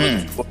 I'm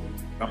looking forward.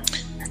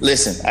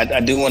 Listen, I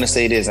do want to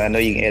say this. I know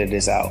you can edit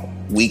this out.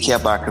 We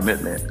kept our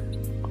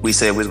commitment. We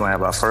said we was going to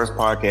have our first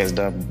podcast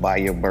done by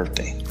your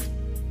birthday.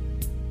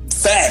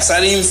 Facts. I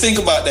didn't even think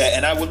about that,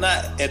 and I will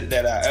not edit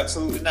that out.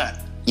 Absolutely not.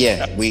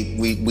 Yeah,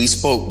 we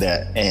spoke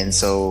that, and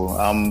so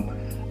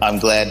I'm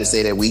glad to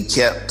say that we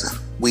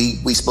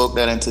spoke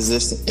that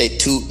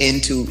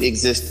into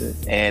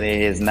existence, and it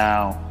is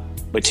now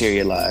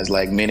materialized,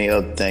 like many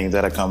other things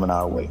that are coming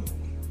our way.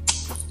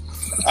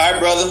 All right,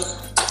 brother.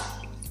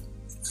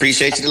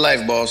 Appreciate you to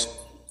life, boss.